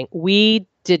facilitating. We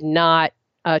did not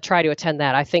try to attend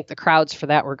that. I think the crowds for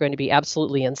that were going to be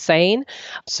absolutely insane.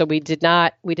 So we did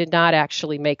not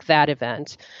actually make that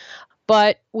event.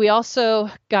 But we also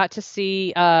got to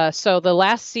see, so the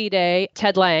last sea day,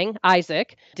 Ted Lang,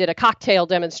 Isaac, did a cocktail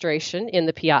demonstration in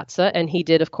the Piazza, and he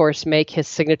did, of course, make his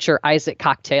signature Isaac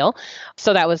cocktail.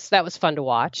 So that was fun to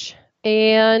watch.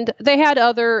 And they had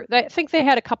I think they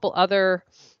had a couple other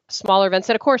smaller events.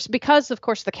 And of course, because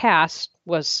the cast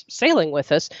was sailing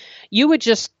with us, you would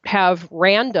just have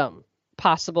random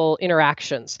possible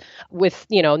interactions with,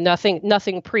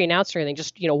 nothing pre-announced or anything,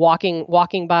 just,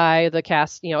 walking by the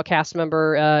cast, a cast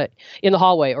member in the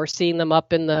hallway, or seeing them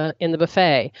up in the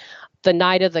buffet. The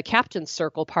night of the Captain's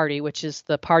Circle party, which is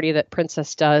the party that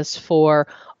Princess does for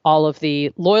all of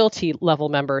the loyalty level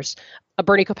members,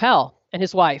 Bernie Coppell and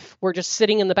his wife were just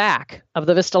sitting in the back of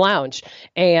the Vista Lounge,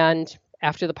 and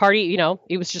after the party,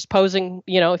 he was just posing,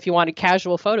 if you wanted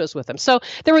casual photos with him. So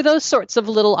there were those sorts of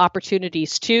little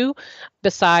opportunities too,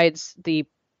 besides the,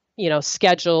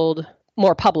 scheduled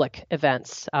more public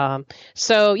events.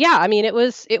 So yeah, I mean, it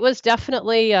was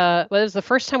definitely, it was the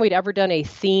first time we'd ever done a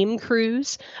theme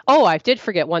cruise. Oh, I did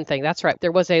forget one thing. That's right.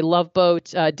 There was a Love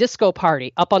Boat disco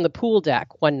party up on the pool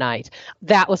deck one night.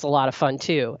 That was a lot of fun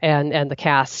too. And the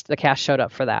cast showed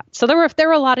up for that. So there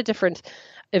were a lot of different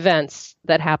events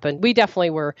that happened. We definitely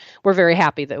were very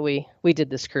happy that we did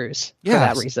this cruise for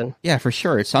that reason. Yeah, for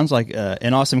sure. It sounds like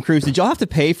an awesome cruise. Did y'all have to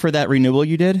pay for that renewal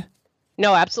you did?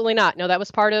 No, absolutely not. No, that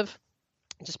was part of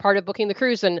booking the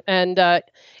cruise, and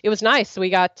it was nice. We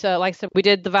got, like I said, we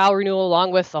did the vow renewal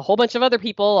along with a whole bunch of other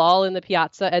people, all in the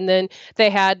Piazza, and then they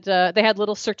had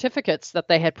little certificates that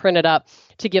they had printed up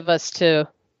to give us to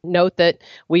note that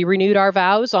we renewed our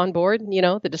vows on board,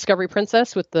 the Discovery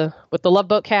Princess with the Love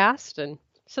Boat cast, and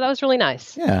so that was really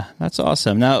nice. Yeah, that's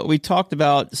awesome. Now, we talked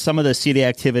about some of the sea day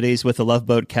activities with the Love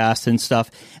Boat cast and stuff.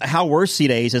 How were sea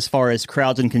days as far as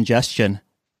crowds and congestion?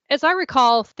 As I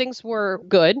recall, things were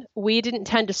good. We didn't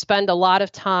tend to spend a lot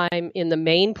of time in the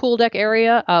main pool deck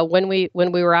area. When we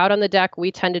were out on the deck,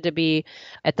 we tended to be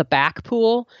at the back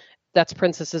pool. That's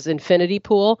Princess's infinity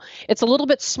pool. It's a little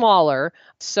bit smaller,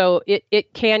 so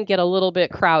it can get a little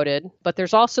bit crowded. But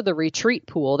there's also the retreat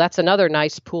pool. That's another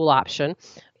nice pool option.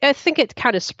 I think it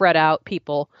kind of spread out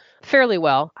people fairly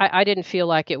well. I didn't feel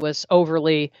like it was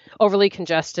overly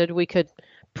congested. We could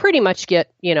pretty much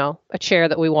get, a chair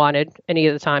that we wanted any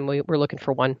of the time we were looking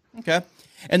for one. Okay.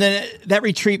 And then that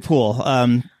retreat pool,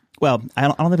 well, I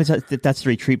don't know if that's the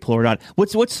retreat pool or not.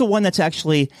 What's the one that's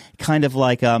actually kind of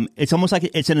like, it's almost like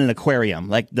it's in an aquarium,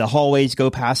 like the hallways go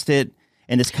past it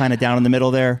and it's kind of down in the middle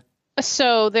there?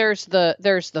 So there's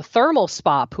the thermal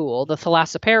spa pool, the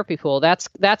thalassotherapies pool.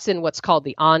 That's in what's called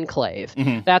the Enclave.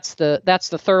 Mm-hmm. That's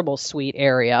the thermal suite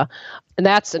area, and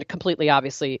that's completely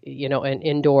obviously an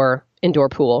indoor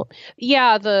pool.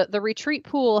 Yeah, the retreat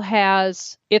pool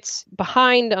it's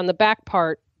behind on the back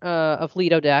part of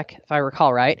Lido Deck, if I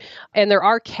recall right, and there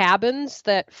are cabins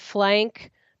that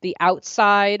flank the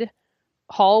outside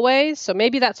hallways, so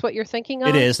maybe that's what you're thinking of.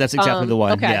 It is. That's exactly the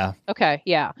one. Okay. Yeah. Okay.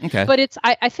 Yeah. Okay. But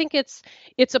I think it's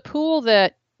a pool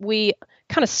that we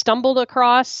kind of stumbled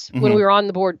across when we were on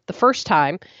the board the first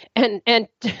time, and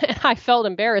I felt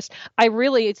embarrassed. I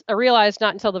realized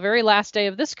not until the very last day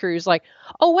of this cruise, like,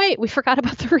 oh wait, we forgot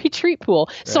about the retreat pool.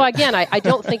 Right. So again, I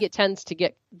don't think it tends to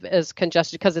get as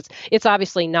congested because it's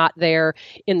obviously not there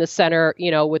in the center,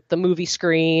 with the movie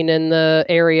screen and the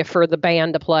area for the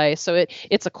band to play. So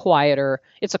it's a quieter,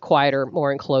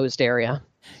 more enclosed area.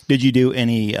 Did you do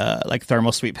any like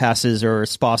thermal suite passes or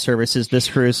spa services this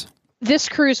cruise? This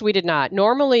cruise we did not.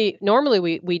 Normally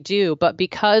we do, but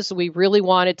because we really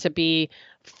wanted to be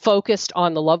focused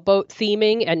on the Love Boat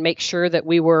theming and make sure that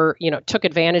we were, took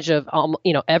advantage of,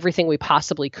 everything we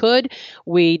possibly could,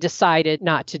 we decided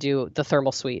not to do the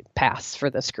thermal suite pass for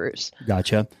this cruise.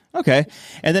 Gotcha. Okay.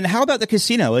 And then how about the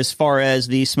casino as far as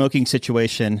the smoking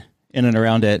situation in and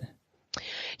around it?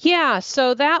 Yeah,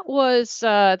 so that was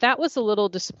a little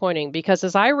disappointing because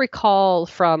as I recall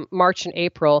from March and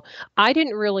April, I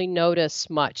didn't really notice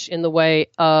much in the way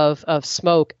of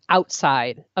smoke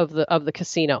outside of the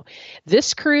casino.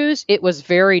 This cruise, it was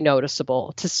very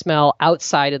noticeable to smell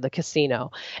outside of the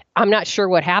casino. I'm not sure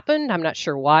what happened. I'm not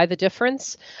sure why the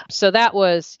difference. So that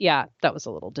was a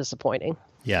little disappointing.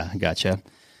 Yeah, gotcha.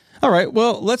 All right,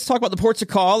 well, let's talk about the ports of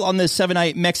call on this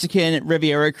 7-night Mexican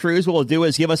Riviera cruise. What we'll do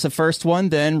is give us the first one,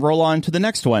 then roll on to the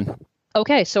next one.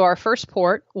 Okay, so our first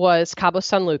port was Cabo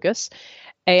San Lucas.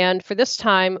 And for this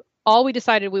time, all we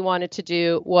decided we wanted to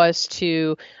do was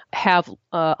to have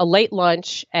a late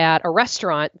lunch at a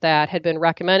restaurant that had been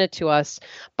recommended to us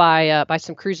by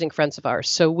some cruising friends of ours.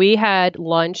 So we had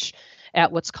lunch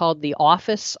at what's called the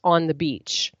Office on the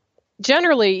Beach.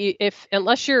 Generally,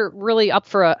 unless you're really up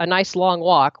for a nice long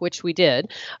walk, which we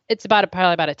did, it's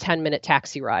probably about a 10-minute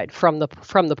taxi ride from the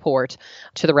port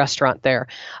to the restaurant there.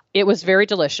 It was very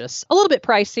delicious, a little bit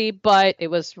pricey, but it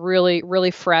was really, really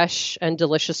fresh and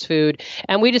delicious food.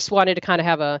 And we just wanted to kind of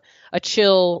have a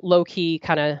chill, low key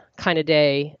kind of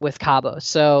day with Cabo.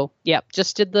 So yeah,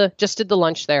 just did the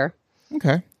lunch there.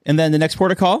 Okay, and then the next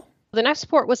port of call. The next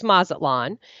port was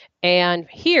Mazatlan, and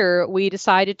here we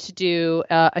decided to do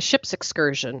a ship's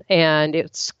excursion, and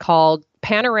it's called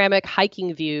Panoramic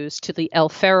Hiking Views to the El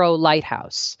Faro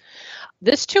Lighthouse.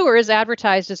 This tour is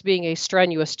advertised as being a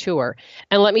strenuous tour,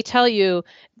 and let me tell you,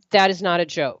 that is not a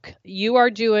joke. You are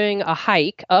doing a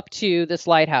hike up to this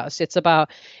lighthouse. It's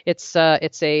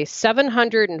a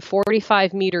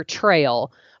 745 meter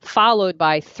trail followed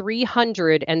by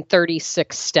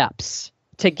 336 steps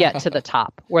to get to the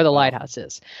top where the lighthouse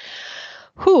is.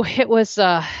 Whew, it was,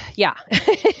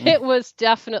 it was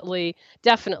definitely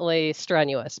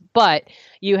strenuous, but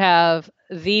you have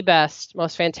the best,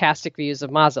 most fantastic views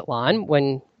of Mazatlan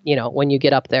when you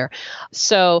get up there.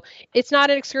 So it's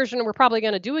not an excursion we're probably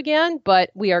going to do again,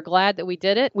 but we are glad that we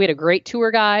did it. We had a great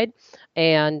tour guide,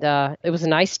 and it was a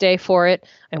nice day for it,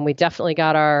 and we definitely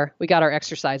got our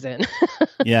exercise in.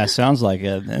 Yeah, sounds like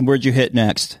it. And where'd you hit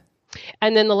next?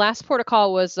 And then the last port of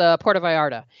call was Puerto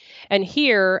Vallarta. And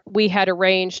here we had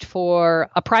arranged for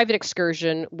a private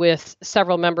excursion with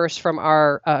several members from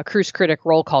our Cruise Critic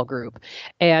roll call group.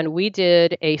 And we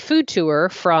did a food tour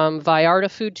from Vallarta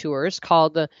Food Tours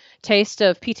called the Taste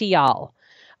of Pitayal.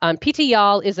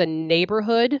 Pitayal is a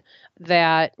neighborhood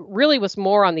that really was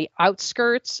more on the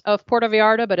outskirts of Puerto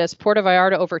Vallarta, but as Puerto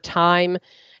Vallarta over time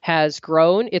has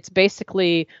grown, it's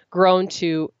basically grown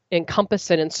to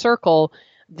encompass and encircle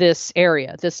this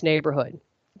area, this neighborhood.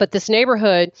 But this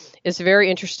neighborhood is very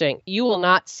interesting. You will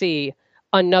not see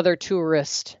another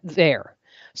tourist there.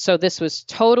 So this was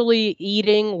totally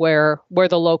eating where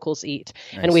the locals eat.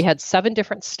 Nice. And we had 7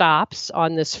 different stops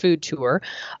on this food tour.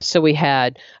 So we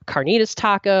had carnitas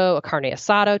taco, a carne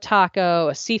asado taco,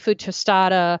 a seafood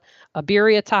tostada, a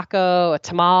birria taco, a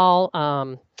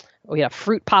tamal, we had a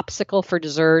fruit popsicle for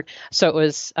dessert. So it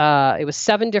was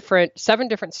 7 different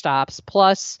stops.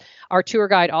 Plus, our tour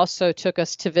guide also took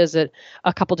us to visit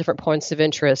a couple different points of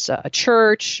interest: a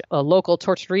church, a local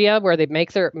tortilleria where they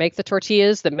make the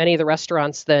tortillas that many of the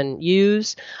restaurants then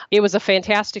use. It was a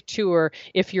fantastic tour.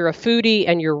 If you're a foodie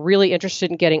and you're really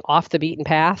interested in getting off the beaten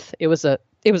path, it was a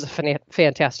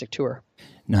fantastic tour.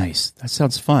 Nice. That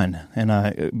sounds fun.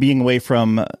 And being away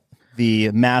from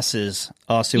the masses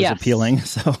also is appealing.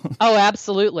 So. Oh,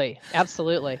 absolutely.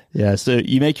 Yeah. So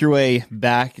you make your way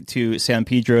back to San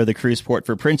Pedro, the cruise port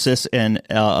for Princess, and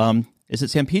is it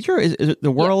San Pedro? Is it the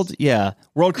World? Yes. Yeah,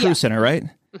 World Cruise Center, right?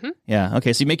 Mm-hmm. Yeah.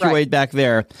 Okay. So you make your way back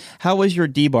there. How was your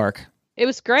debark? It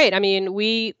was great. I mean,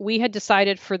 we had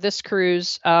decided for this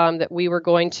cruise that we were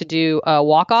going to do a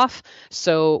walk-off.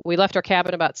 So we left our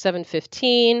cabin about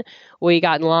 7:15. We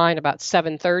got in line about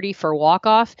 7:30 for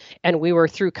walk-off, and we were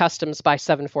through customs by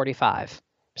 7:45.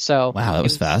 So wow, that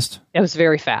was fast. It was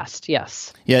very fast.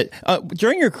 Yes. Yeah.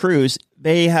 During your cruise,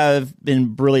 they have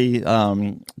been really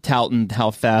touting how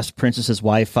fast Princess's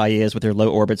Wi-Fi is with their low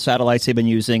orbit satellites they've been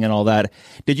using and all that.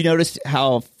 Did you notice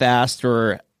how fast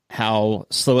or how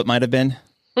slow it might have been?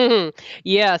 Mm-hmm.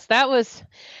 Yes, that was,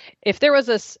 if there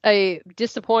was a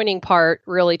disappointing part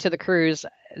really to the cruise,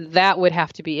 that would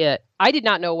have to be it. I did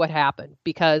not know what happened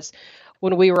because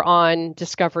when we were on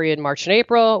Discovery in March and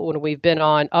April, when we've been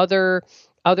on other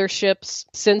ships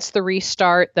since the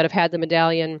restart that have had the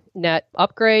Medallion Net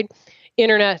upgrade,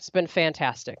 internet's been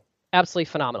fantastic, absolutely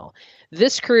phenomenal.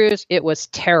 This cruise, it was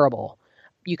terrible.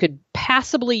 You could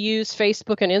passably use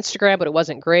Facebook and Instagram, but it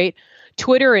wasn't great.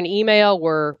 Twitter and email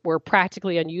were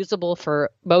practically unusable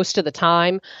for most of the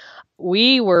time.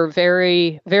 We were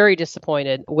very, very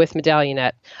disappointed with Medallion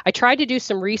Net. I tried to do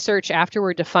some research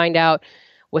afterward to find out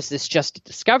was this just a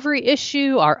Discovery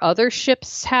issue? Are other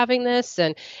ships having this?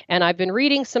 And I've been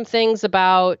reading some things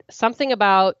about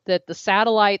that the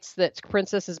satellites that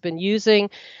Princess has been using,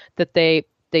 that they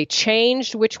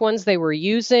changed which ones they were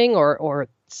using or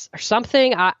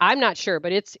something. I'm not sure,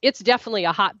 but it's definitely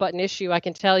a hot button issue. I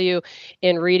can tell you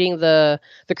in reading the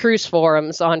cruise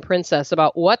forums on Princess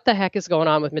about what the heck is going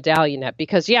on with MedallionNet,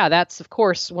 because that's of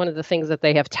course one of the things that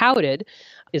they have touted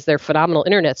is their phenomenal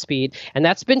internet speed, and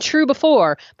that's been true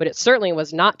before, but it certainly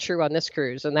was not true on this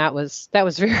cruise, and that was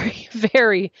very,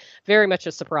 very, very much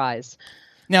a surprise.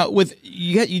 Now,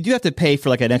 you do have to pay for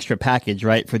like an extra package,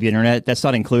 right, for the internet? That's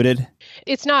not included?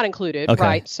 It's not included, okay.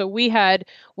 Right? So we had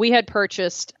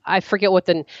purchased, I forget what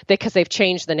because they've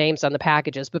changed the names on the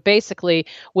packages, but basically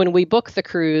when we booked the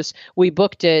cruise, we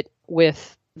booked it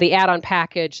with the add-on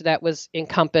package that was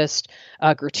encompassed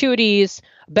gratuities,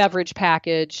 beverage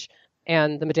package,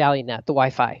 and the MedallionNet, the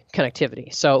Wi-Fi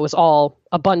connectivity. So it was all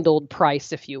a bundled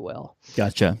price, if you will.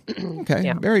 Gotcha.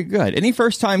 Okay, Very good. Any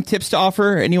first-time tips to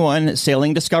offer anyone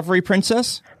sailing Discovery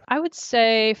Princess? I would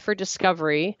say for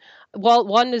Discovery, well,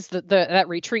 one is that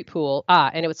retreat pool.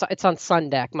 And it's on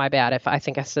Sun Deck. My bad. I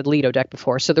think I said Lido Deck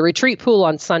before. So the retreat pool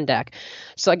on Sun Deck.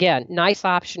 So again, nice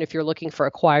option if you're looking for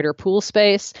a quieter pool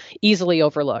space, easily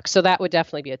overlooked. So that would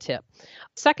definitely be a tip.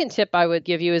 Second tip I would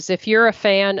give you is if you're a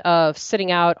fan of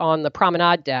sitting out on the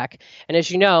promenade deck, and as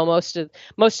you know, most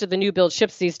of the new build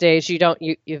ships these days, we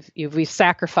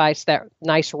sacrificed that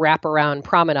nice wraparound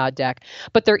promenade deck.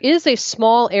 But there is a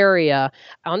small area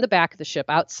on the back of the ship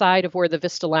outside of where the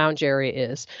Vista Lounge area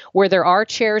is, where there are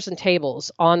chairs and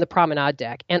tables on the promenade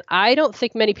deck. And I don't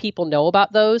think many people know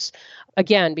about those.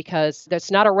 Again, because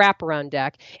that's not a wraparound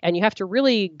deck, and you have to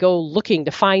really go looking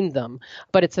to find them.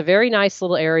 But it's a very nice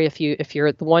little area if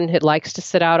you're the one who likes to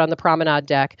sit out on the promenade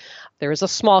deck. There is a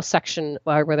small section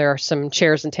where there are some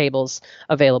chairs and tables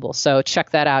available. So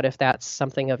check that out if that's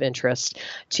something of interest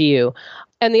to you.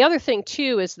 And the other thing,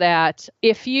 too, is that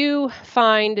if you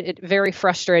find it very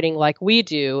frustrating, like we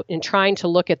do, in trying to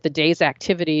look at the day's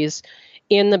activities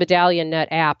in the MedallionNet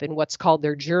app in what's called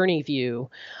their journey view,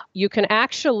 you can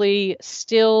actually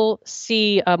still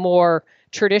see a more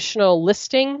traditional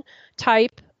listing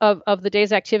type of the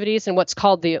day's activities and what's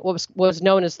called what was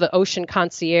known as the Ocean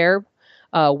Concierge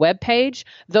web page.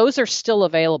 Those are still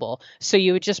available. So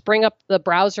you would just bring up the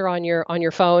browser on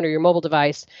your phone or your mobile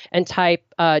device and type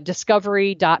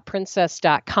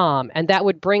discovery.princess.com, and that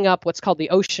would bring up what's called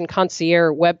the Ocean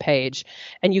Concierge web page,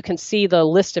 and you can see the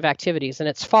list of activities. And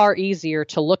it's far easier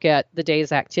to look at the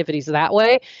day's activities that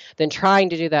way than trying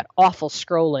to do that awful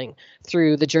scrolling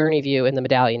through the journey view in the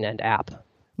MedallionNet app.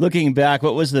 Looking back,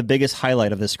 what was the biggest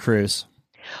highlight of this cruise?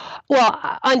 Well,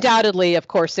 undoubtedly, of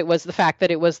course, it was the fact that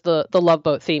it was the Love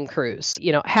Boat theme cruise.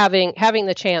 Having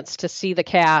the chance to see the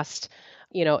cast,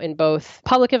 in both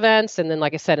public events and then,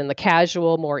 like I said, in the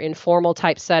casual, more informal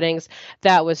type settings,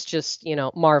 that was just,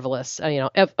 marvelous.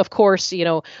 Of course,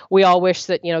 we all wish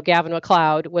that, Gavin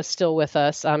MacLeod was still with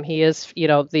us. He is,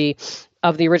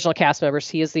 of the original cast members,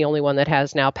 he is the only one that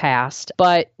has now passed.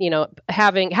 But,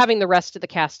 having the rest of the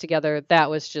cast together, that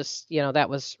was just, that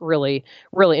was really,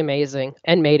 really amazing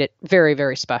and made it very,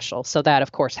 very special. So that,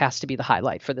 of course, has to be the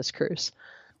highlight for this cruise.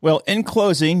 Well, in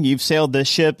closing, you've sailed this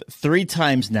ship 3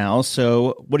 times now.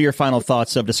 So what are your final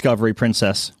thoughts of Discovery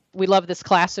Princess? We love this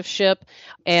class of ship.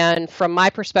 And from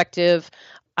my perspective,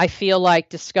 I feel like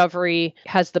Discovery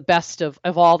has the best of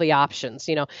all the options.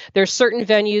 There's certain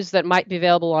venues that might be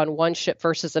available on one ship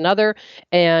versus another.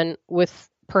 And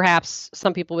with perhaps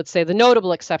some people would say the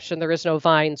notable exception, there is no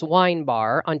Vines wine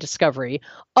bar on Discovery.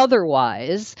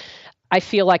 Otherwise, I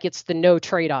feel like it's the no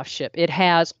trade-off ship. It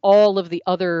has all of the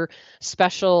other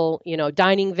special,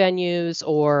 dining venues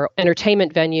or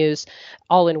entertainment venues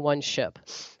all in one ship.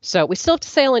 So we still have to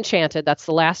sail Enchanted. That's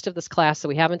the last of this class, so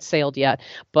we haven't sailed yet.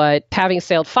 But having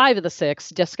sailed 5 of the 6,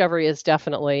 Discovery has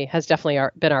definitely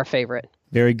been our favorite.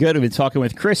 Very good. We've been talking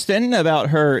with Kristen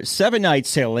about her 7-night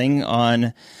sailing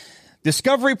on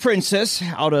Discovery Princess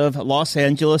out of Los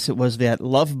Angeles. It was that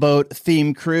Love Boat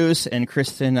theme cruise. And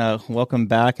Kristen, welcome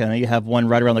back. I know you have one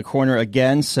right around the corner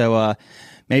again. So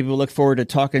maybe we'll look forward to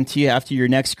talking to you after your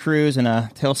next cruise.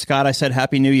 And tell Scott I said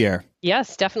Happy New Year.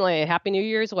 Yes, definitely. Happy New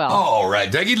Year as well. All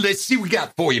right, Dougie, let's see what we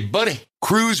got for you, buddy.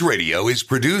 Cruise Radio is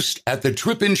produced at the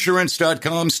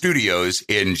tripinsurance.com studios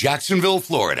in Jacksonville,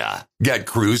 Florida. Get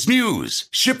cruise news,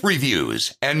 ship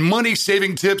reviews, and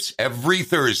money-saving tips every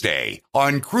Thursday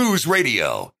on Cruise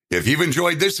Radio. If you've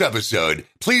enjoyed this episode,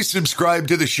 please subscribe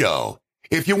to the show.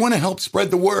 If you want to help spread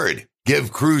the word,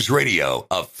 give Cruise Radio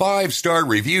a 5-star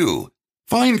review.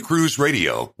 Find Cruise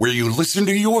Radio where you listen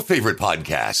to your favorite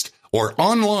podcast or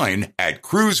online at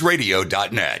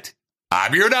cruiseradio.net.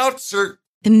 I'm your announcer.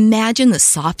 Imagine the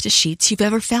softest sheets you've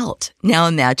ever felt. Now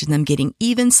imagine them getting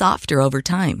even softer over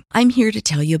time. I'm here to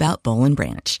tell you about Boll &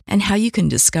 Branch and how you can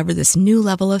discover this new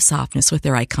level of softness with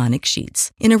their iconic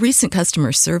sheets. In a recent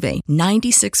customer survey,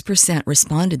 96%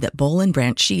 responded that Boll &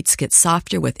 Branch sheets get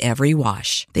softer with every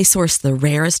wash. They source the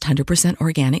rarest 100%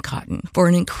 organic cotton for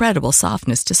an incredible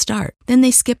softness to start. Then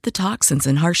they skip the toxins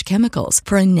and harsh chemicals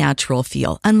for a natural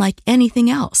feel unlike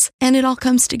anything else. And it all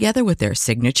comes together with their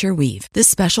signature weave. This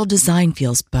special design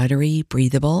feels buttery,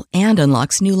 breathable, and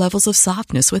unlocks new levels of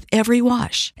softness with every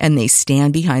wash. And they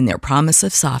stand behind their promise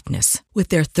of softness. With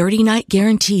their 30-night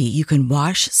guarantee, you can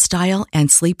wash, style,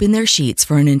 and sleep in their sheets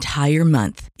for an entire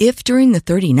month. If during the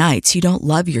 30 nights you don't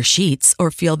love your sheets or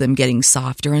feel them getting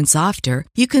softer and softer,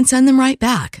 you can send them right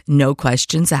back, no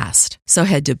questions asked. So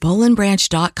head to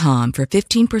bollandbranch.com for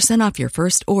 15% off your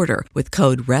first order with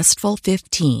code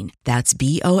RESTFUL15. That's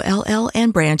BOLL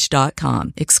and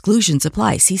branch.com. Exclusions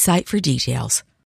apply. See site for details.